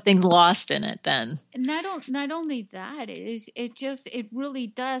 There's something lost in it then. Not only that, it really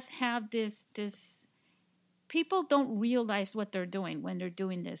does have this people don't realize what they're doing when they're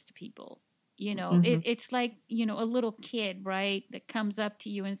doing this to people. It's like, a little kid, right, that comes up to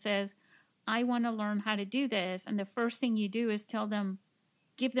you and says, I want to learn how to do this. And the first thing you do is throw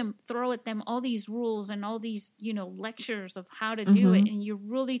at them all these rules and all these, lectures of how to do it. And you're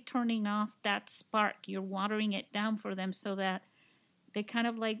really turning off that spark. You're watering it down for them so that they kind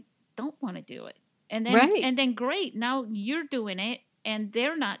of like don't want to do it. And Right. then great, now you're doing it and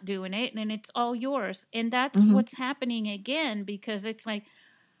they're not doing it and it's all yours. And that's Mm-hmm. what's happening again, because it's like,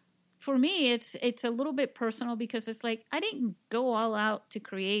 for me, it's a little bit personal, because it's like I didn't go all out to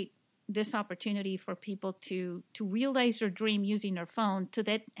create this opportunity for people to realize their dream using their phone, to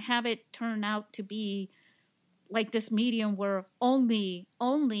that have it turn out to be like this medium where only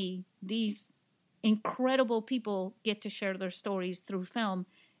these incredible people get to share their stories through film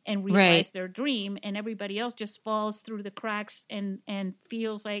and realize their dream, and everybody else just falls through the cracks and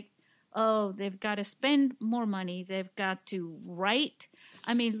feels like, oh, they've got to spend more money, they've got to write.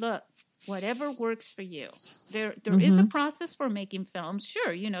 I mean, look, whatever works for you. There is a process for making films.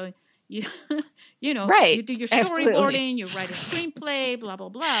 Sure, you you you do your storyboarding, you write a screenplay, blah blah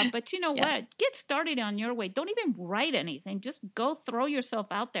blah. But you know what? Get started on your way. Don't even write anything. Just go throw yourself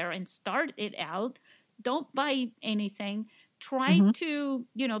out there and start it out. Don't buy anything. Try to,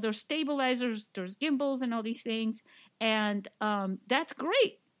 there's stabilizers, there's gimbals and all these things. And that's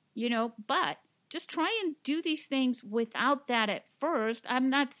great, but just try and do these things without that at first. I'm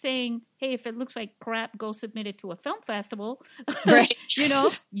not saying, hey, if it looks like crap, go submit it to a film festival. Right.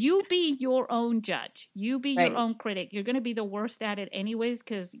 You be your own judge. You be your own critic. You're going to be the worst at it anyways,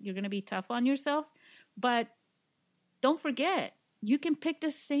 because you're going to be tough on yourself. But don't forget, you can pick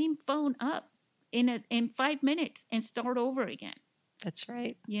the same phone up in 5 minutes and start over again. That's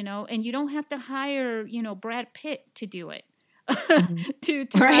right. And you don't have to hire, Brad Pitt to do it. to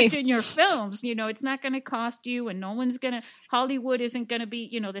act in your films. It's not going to cost you, and no one's going to, Hollywood isn't going to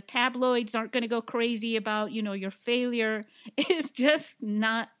be, the tabloids aren't going to go crazy about, your failure. It's just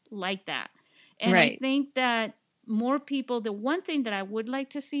not like that. And I think that more people, the one thing that I would like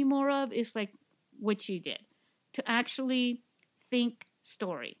to see more of is like what you did, to actually think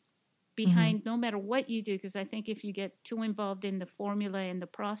story behind no matter what you do. Because I think if you get too involved in the formula and the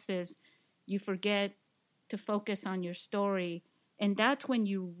process, you forget to focus on your story, and that's when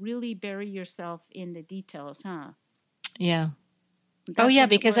you really bury yourself in the details, huh? Yeah.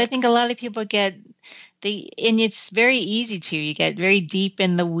 Because I think a lot of people and it's very easy you get very deep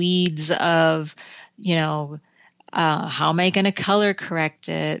in the weeds of, how am I going to color correct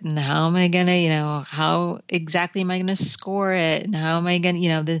it, and how am I going to, how exactly am I going to score it, and how am I going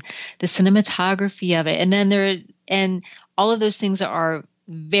to, the cinematography of it, and then and all of those things are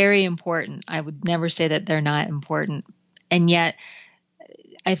very important. I would never say that they're not important. And yet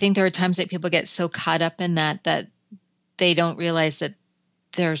I think there are times that people get so caught up in that they don't realize that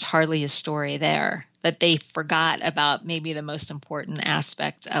there's hardly a story there, that they forgot about maybe the most important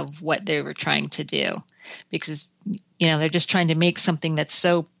aspect of what they were trying to do, because, they're just trying to make something that's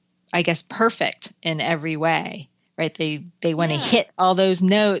so, I guess, perfect in every way. Right? They want to hit all those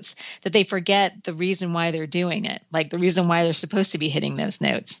notes that they forget the reason why they're doing it, like the reason why they're supposed to be hitting those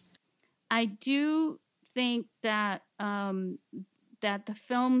notes. I do think that that the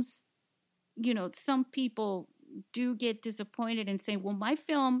films, some people do get disappointed and say, well, my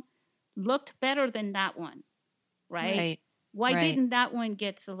film looked better than that one, right? Why didn't that one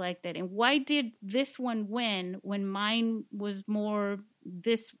get selected? And why did this one win when mine was more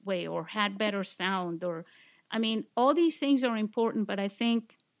this way or had better sound? Or I mean, all these things are important, but I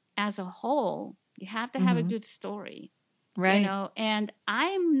think as a whole, you have to have a good story. Right. And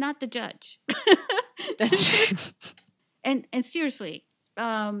I'm not the judge. That's and seriously,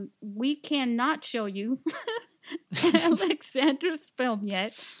 we cannot show you Alexandra's film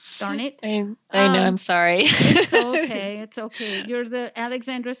yet. Darn it. I know, I'm sorry. It's okay. You're the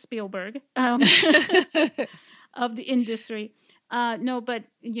Alexandra Spielberg of the industry. No, but,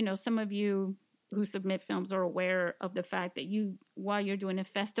 some of you who submit films are aware of the fact that while you're doing a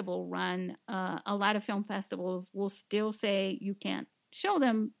festival run, a lot of film festivals will still say you can't show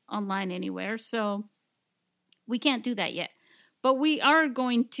them online anywhere. So we can't do that yet, but we are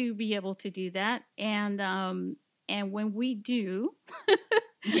going to be able to do that. And when we do,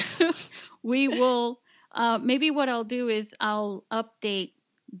 we will, maybe what I'll do is I'll update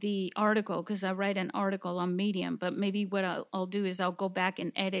the article, because I write an article on Medium, but maybe what I'll do is I'll go back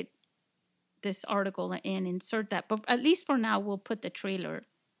and edit this article and insert that. But at least for now, we'll put the trailer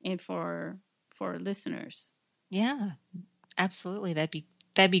in for listeners. Yeah, absolutely.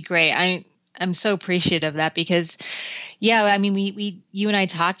 That'd be great. I'm so appreciative of that, because, I mean, you and I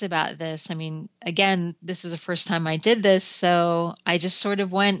talked about this. I mean, again, this is the first time I did this, so I just sort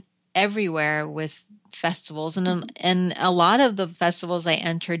of went everywhere with festivals, and a lot of the festivals I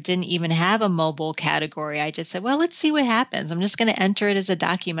entered didn't even have a mobile category. I just said, well, let's see what happens. I'm just going to enter it as a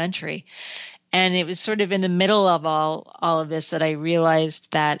documentary. And it was sort of in the middle of all of this that I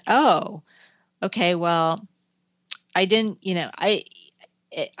realized that, oh, okay, well, I didn't,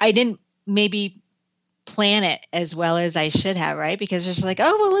 I didn't maybe plan it as well as I should have, right? Because it's like,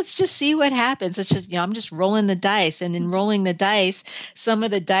 oh, well, let's just see what happens. It's just, I'm just rolling the dice. And in rolling the dice, some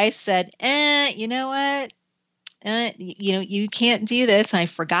of the dice said, you know what? You can't do this. And I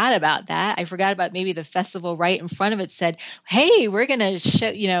forgot about that. I forgot about maybe the festival right in front of it said, hey, we're going to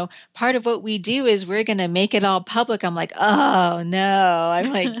show, part of what we do is we're going to make it all public. I'm like, oh no,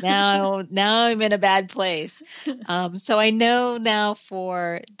 I'm like, now I'm in a bad place. So I know now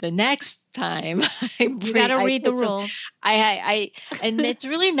for the next time, you got to read the rules. And it's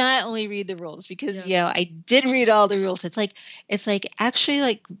really not only read the rules because, I did read all the rules. It's like actually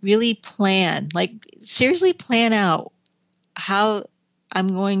like really plan, like seriously plan out how I'm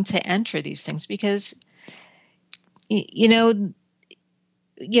going to enter these things because, there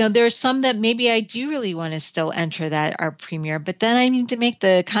are some that maybe I do really want to still enter that are premiere, but then I need to make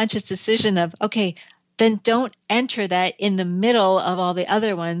the conscious decision of, okay, then don't enter that in the middle of all the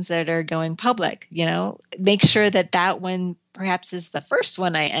other ones that are going public. Make sure that one perhaps is the first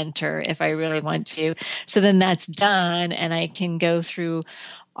one I enter if I really want to. So then that's done and I can go through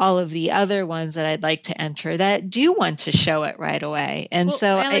all of the other ones that I'd like to enter that do want to show it right away. And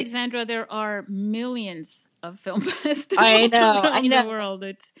so Alexandra, there are millions of film festivals around the world.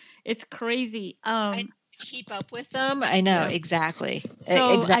 It's crazy. I need to keep up with them. I know, exactly.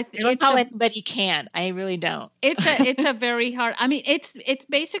 So exactly. I don't know how anybody can. I really don't. It's a very hard. I mean, it's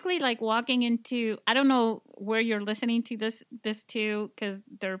basically like walking into. I don't know where you're listening to this to, because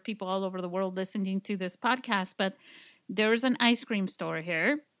there are people all over the world listening to this podcast. But there's an ice cream store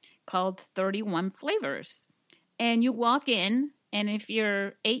here called 31 Flavors, and you walk in, and if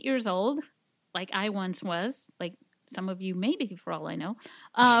you're 8 years old, like I once was, like some of you maybe for all I know,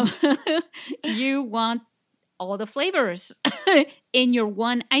 you want all the flavors in your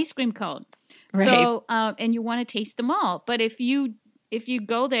one ice cream cone. Right. So, and you want to taste them all. But if you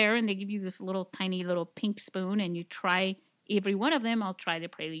go there and they give you this little tiny little pink spoon and you try every one of them, I'll try the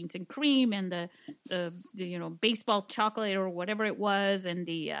pralines and cream and the baseball chocolate or whatever it was, and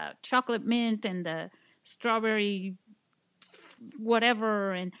the chocolate mint and the strawberry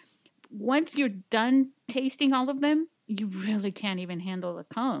whatever. And once you're done tasting all of them, you really can't even handle the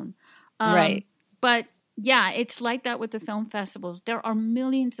cone. Right. But yeah, it's like that with the film festivals. There are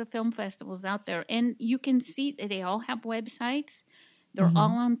millions of film festivals out there, and you can see they all have websites. They're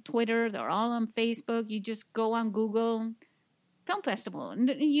all on Twitter. They're all on Facebook. You just go on Google, film festival, and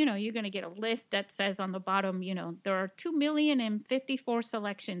you're going to get a list that says on the bottom, there are 2,054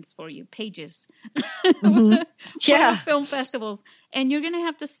 selections for you, pages. Yeah. Film festivals. And you're going to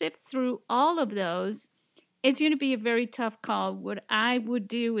have to sift through all of those. It's going to be a very tough call. What I would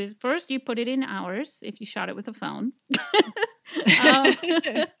do is first you put it in hours if you shot it with a phone.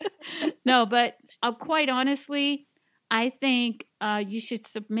 No, but quite honestly, I think you should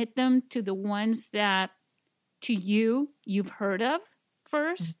submit them to the ones that you've heard of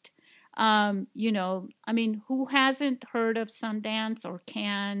first. I mean, who hasn't heard of Sundance or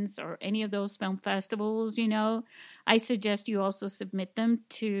Cannes or any of those film festivals? I suggest you also submit them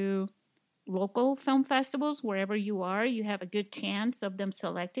to local film festivals wherever you are. You have a good chance of them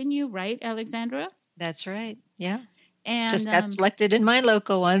selecting you, right, Alexandra? That's right. Yeah. And just got selected in my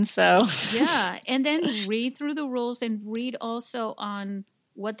local one, so yeah. And then read through the rules and read also on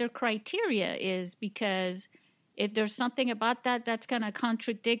what their criteria is, because if there's something about that that's going to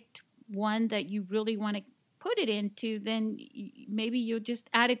contradict one that you really want to put it into, then maybe you'll just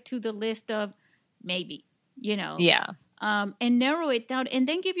add it to the list of maybe, Yeah. And narrow it down, and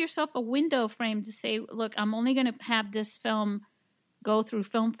then give yourself a window frame to say, look, I'm only going to have this film go through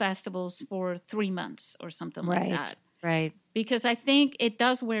film festivals for 3 months or something like that. Right. Because I think it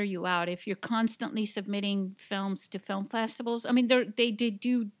does wear you out if you're constantly submitting films to film festivals. I mean, they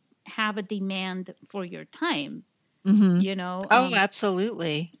do have a demand for your time, Oh,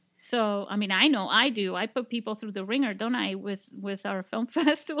 absolutely. So, I mean, I know I do. I put people through the ringer, don't I, with our film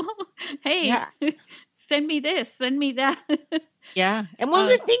festival? Hey, yeah. Send me this, send me that. Yeah. And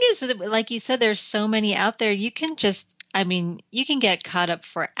the thing is, like you said, there's so many out there. You can get caught up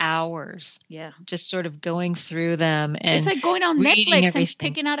for hours. Yeah. Just sort of going through them. And it's like going on Netflix and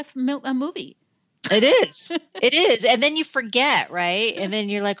picking out a movie. It is. It is. And then you forget, right? And then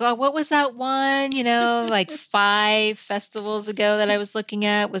you're like, oh, what was that one, like 5 festivals ago that I was looking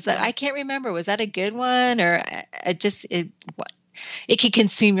at? I can't remember. Was that a good one? Or it could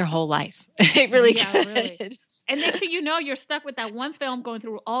consume your whole life. It really could. Really. And next thing you know, you're stuck with that one film going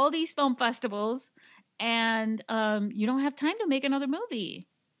through all these film festivals, and you don't have time to make another movie.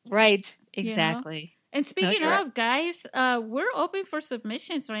 Right. Exactly. And speaking of, guys, we're open for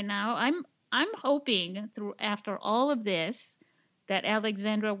submissions right now. I'm hoping after all of this that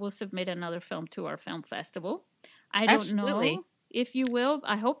Alexandra will submit another film to our film festival. I don't Absolutely. know if you will.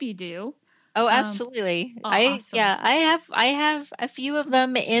 I hope you do. Oh, absolutely. Awesome. I have a few of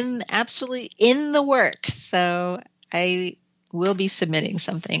them absolutely in the works. So I will be submitting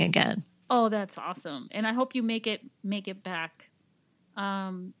something again. Oh, that's awesome. And I hope you make it back.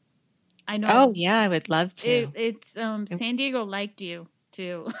 I know. Oh yeah, I would love to. It's San Diego liked you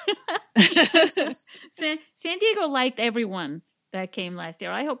too. San Diego liked everyone that came last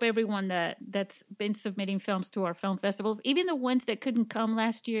year. I hope everyone that's been submitting films to our film festivals, even the ones that couldn't come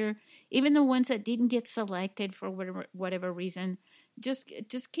last year, even the ones that didn't get selected for whatever reason, just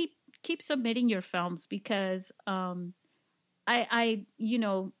keep submitting your films, because I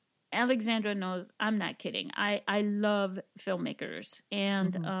Alexandra knows I'm not kidding. I love filmmakers,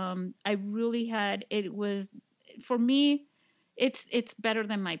 and I really it was, for me, it's better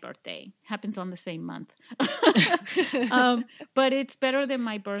than my birthday. Happens on the same month. But it's better than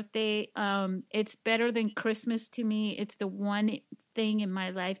my birthday. It's better than Christmas to me. It's the one thing in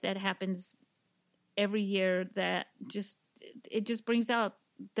my life that happens every year that it just brings out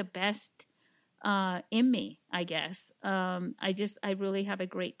the best in me, I guess. I really have a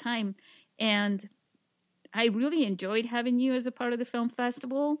great time, and I really enjoyed having you as a part of the film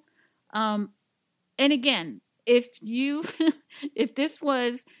festival. And again, if you, if this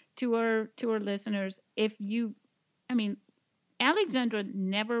was to our listeners, Alexandra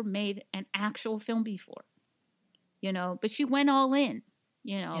never made an actual film before, but she went all in,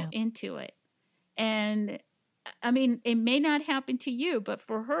 into it. And it may not happen to you, but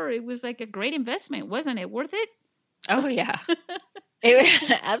for her, it was like a great investment. Wasn't it worth it? Oh, yeah.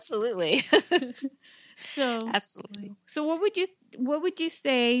 Absolutely. Absolutely. So what would you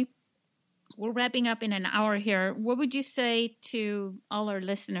say, we're wrapping up in an hour here, what would you say to all our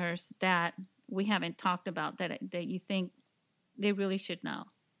listeners that we haven't talked about that you think they really should know?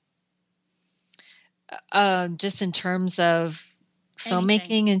 Just in terms of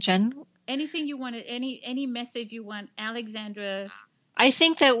filmmaking in general? Anything you want, any message you want Alexandra? I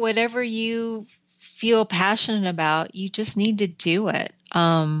think that whatever you feel passionate about, you just need to do it.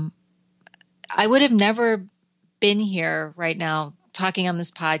 I would have never been here right now talking on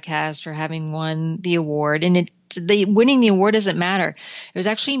this podcast or having won the award. And winning the award doesn't matter. It was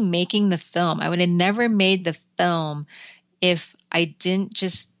actually making the film. I would have never made the film if I didn't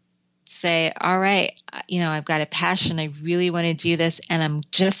just say, all right, I've got a passion. I really want to do this, and I'm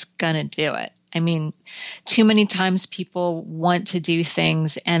just going to do it. Too many times people want to do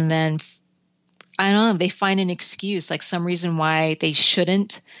things and then, I don't know, they find an excuse, like some reason why they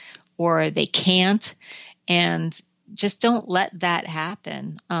shouldn't or they can't, and just don't let that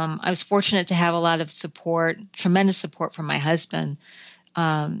happen. I was fortunate to have a lot of support, tremendous support from my husband,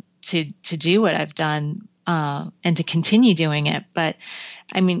 to do what I've done, and to continue doing it. But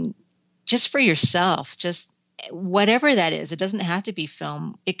just for yourself, just whatever that is, it doesn't have to be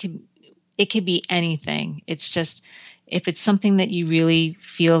film. It could be anything. It's just, if it's something that you really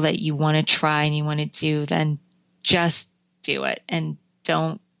feel that you want to try and you want to do, then just do it, and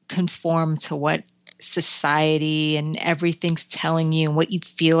don't conform to what society and everything's telling you and what you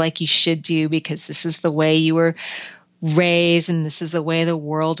feel like you should do, because this is the way you were raised and this is the way the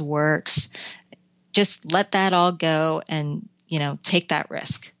world works. Just let that all go and, take that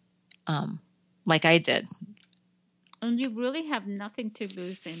risk. Like I did. And you really have nothing to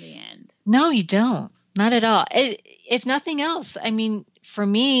lose in the end. No, you don't. Not at all. If nothing else, for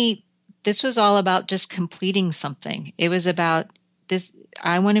me, this was all about just completing something. It was about this.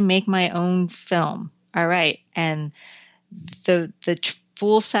 I want to make my own film. All right. And the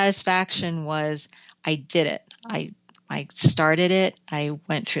full satisfaction was I did it. I started it. I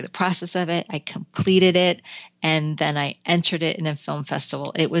went through the process of it. I completed it. And then I entered it in a film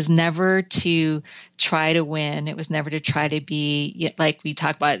festival. It was never to try to win. It was never to try to be, like we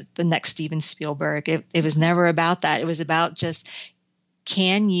talk about, the next Steven Spielberg. It was never about that. It was about just,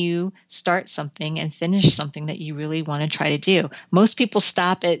 can you start something and finish something that you really want to try to do? Most people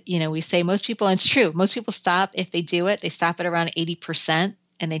stop at, we say most people, and it's true, most people stop, if they do it, they stop at around 80%,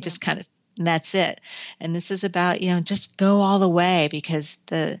 and they just kind of, and that's it. And this is about, just go all the way, because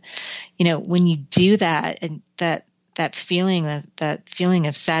when you do that, and that feeling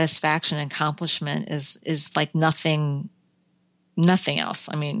of satisfaction and accomplishment is like nothing else.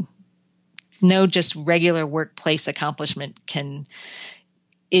 No just regular workplace accomplishment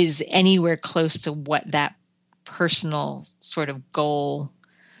is anywhere close to what that personal sort of goal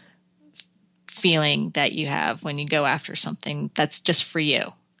feeling that you have when you go after something that's just for you.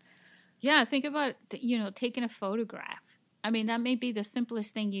 Yeah, think about, taking a photograph. That may be the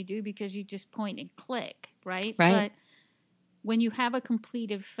simplest thing you do because you just point and click, right? Right. when you have a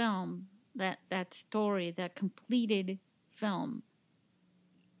completed film, that story, that completed film,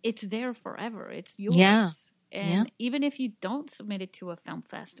 it's there forever. It's Yeah. yours. Yeah. And even if you don't submit it to a film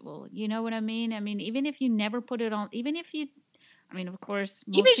festival, you know what I mean? I mean, even if you never put it on, even if you, I mean, of course,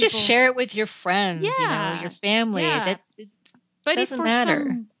 Even most just people, share it with your friends, your yeah, family. yeah. That it But if doesn't for matter.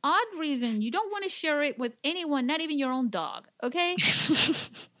 some odd reason you don't want to share it with anyone, not even your own dog, okay?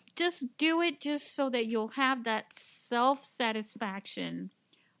 Just do it just so that you'll have that self satisfaction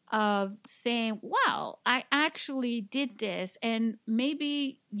of saying, wow, I actually did this. And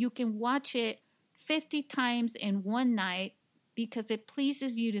maybe you can watch it 50 times in one night because it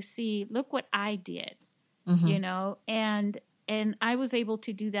pleases you to see, look what I did, Hmm. you know? And I was able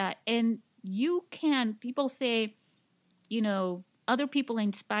to do that. And you can, people say, you know, other people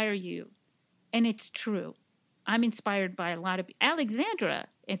inspire you. And it's true. I'm inspired by a lot of Alexandra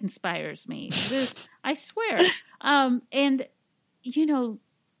inspires me. I swear. And you know,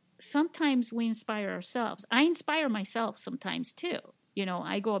 sometimes we inspire ourselves. I inspire myself sometimes too. You know,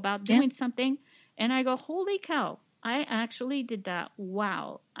 I go about Yeah. doing something and I go, "Holy cow, I actually did that.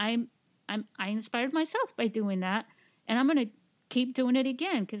 Wow. I inspired myself by doing that, and I'm going to keep doing it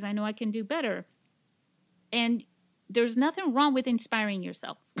again because I know I can do better." And there's nothing wrong with inspiring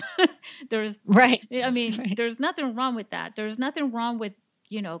yourself. there's Right. I mean, Right. there's nothing wrong with that. There's nothing wrong with,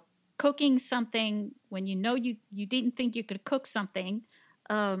 you know, cooking something when you know you didn't think you could cook something.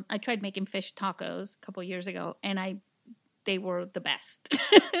 I tried making fish tacos a couple years ago, and they were the best.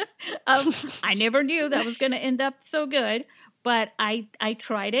 I never knew that was going to end up so good, but I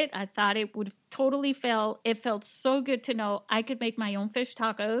tried it. I thought it would totally fail. It felt so good to know I could make my own fish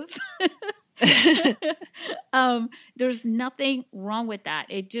tacos. There's nothing wrong with that.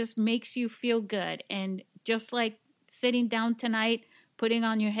 It just makes you feel good. And just like sitting down tonight, putting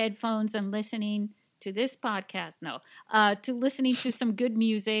on your headphones and listening to this podcast, to listening to some good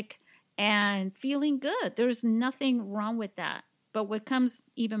music and feeling good. There's nothing wrong with that. But what comes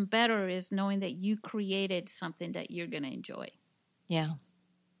even better is knowing that you created something that you're going to enjoy. Yeah,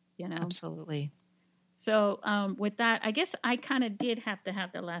 You know? absolutely. So with that, I guess I kind of did have to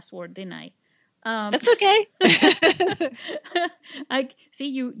have the last word, didn't I? That's okay. I see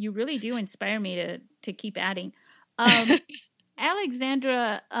you really do inspire me to keep adding.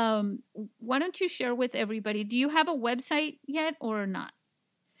 Alexandra, why don't you share with everybody? Do you have a website yet or not?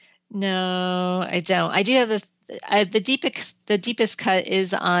 No, I don't. I do have the deepest cut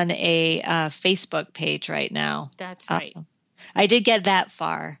is on a Facebook page right now. That's right. I did get that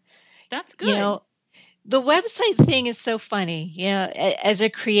far. That's good. The website thing is so funny. As a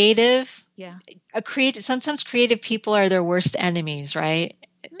creative, Yeah. Sometimes creative people are their worst enemies, right?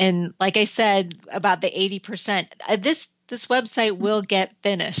 Mm-hmm. And like I said about the 80%, this website will get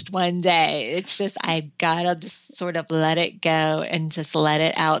finished one day. It's just I gotta just sort of let it go and just let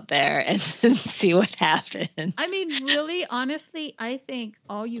it out there and see what happens. I mean, really, honestly, I think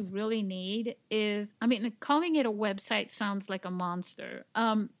all you really need is, I mean, calling it a website sounds like a monster.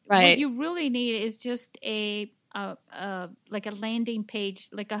 Right. What you really need is just like a landing page,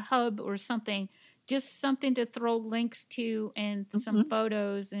 like a hub or something, just something to throw links to and some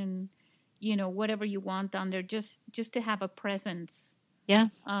photos and, you know, whatever you want on there, just to have a presence. Yeah.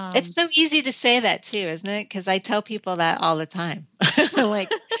 It's so easy to say that too, isn't it? Because I tell people that all the time. I'm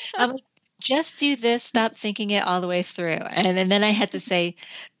like, just do this, stop thinking it all the way through. And then I had to say,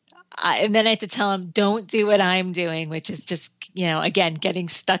 and then I had to tell them, don't do what I'm doing, which is just, again, getting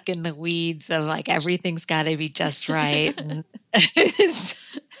stuck in the weeds of like, everything's got to be just right.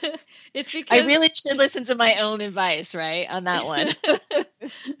 It's because I really should listen to my own advice, right? On that one.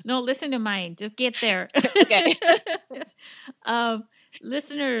 No, listen to mine. Just get there. Okay.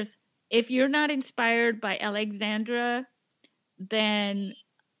 Listeners, if you're not inspired by Alexandra, then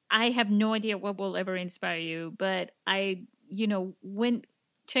I have no idea what will ever inspire you. But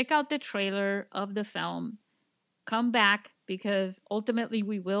check out the trailer of the film, come back, because ultimately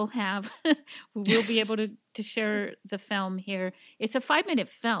we will be able to share the film here. It's a 5-minute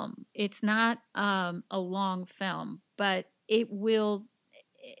film. It's not a long film, but it'll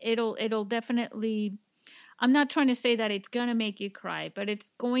definitely, I'm not trying to say that it's going to make you cry, but it's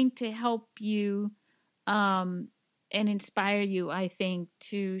going to help you and inspire you, I think,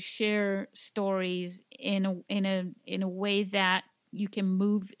 to share stories in a way that you can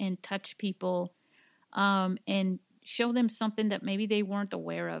move and touch people and show them something that maybe they weren't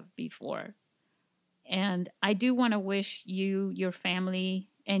aware of before. And I do want to wish you, your family,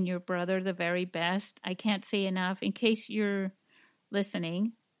 and your brother the very best. I can't say enough. In case you're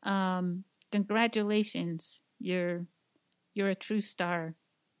listening, congratulations. You're a true star,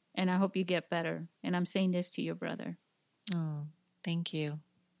 and I hope you get better. And I'm saying this to your brother. Oh, thank you.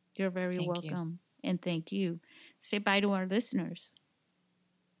 You're very welcome. And thank you. Say bye to our listeners.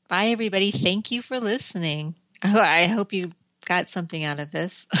 Bye, everybody. Thank you for listening. I hope you got something out of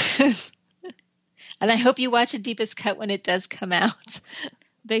this. And I hope you watch A Deepest Cut when it does come out.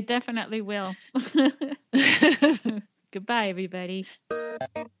 They definitely will. Goodbye, everybody.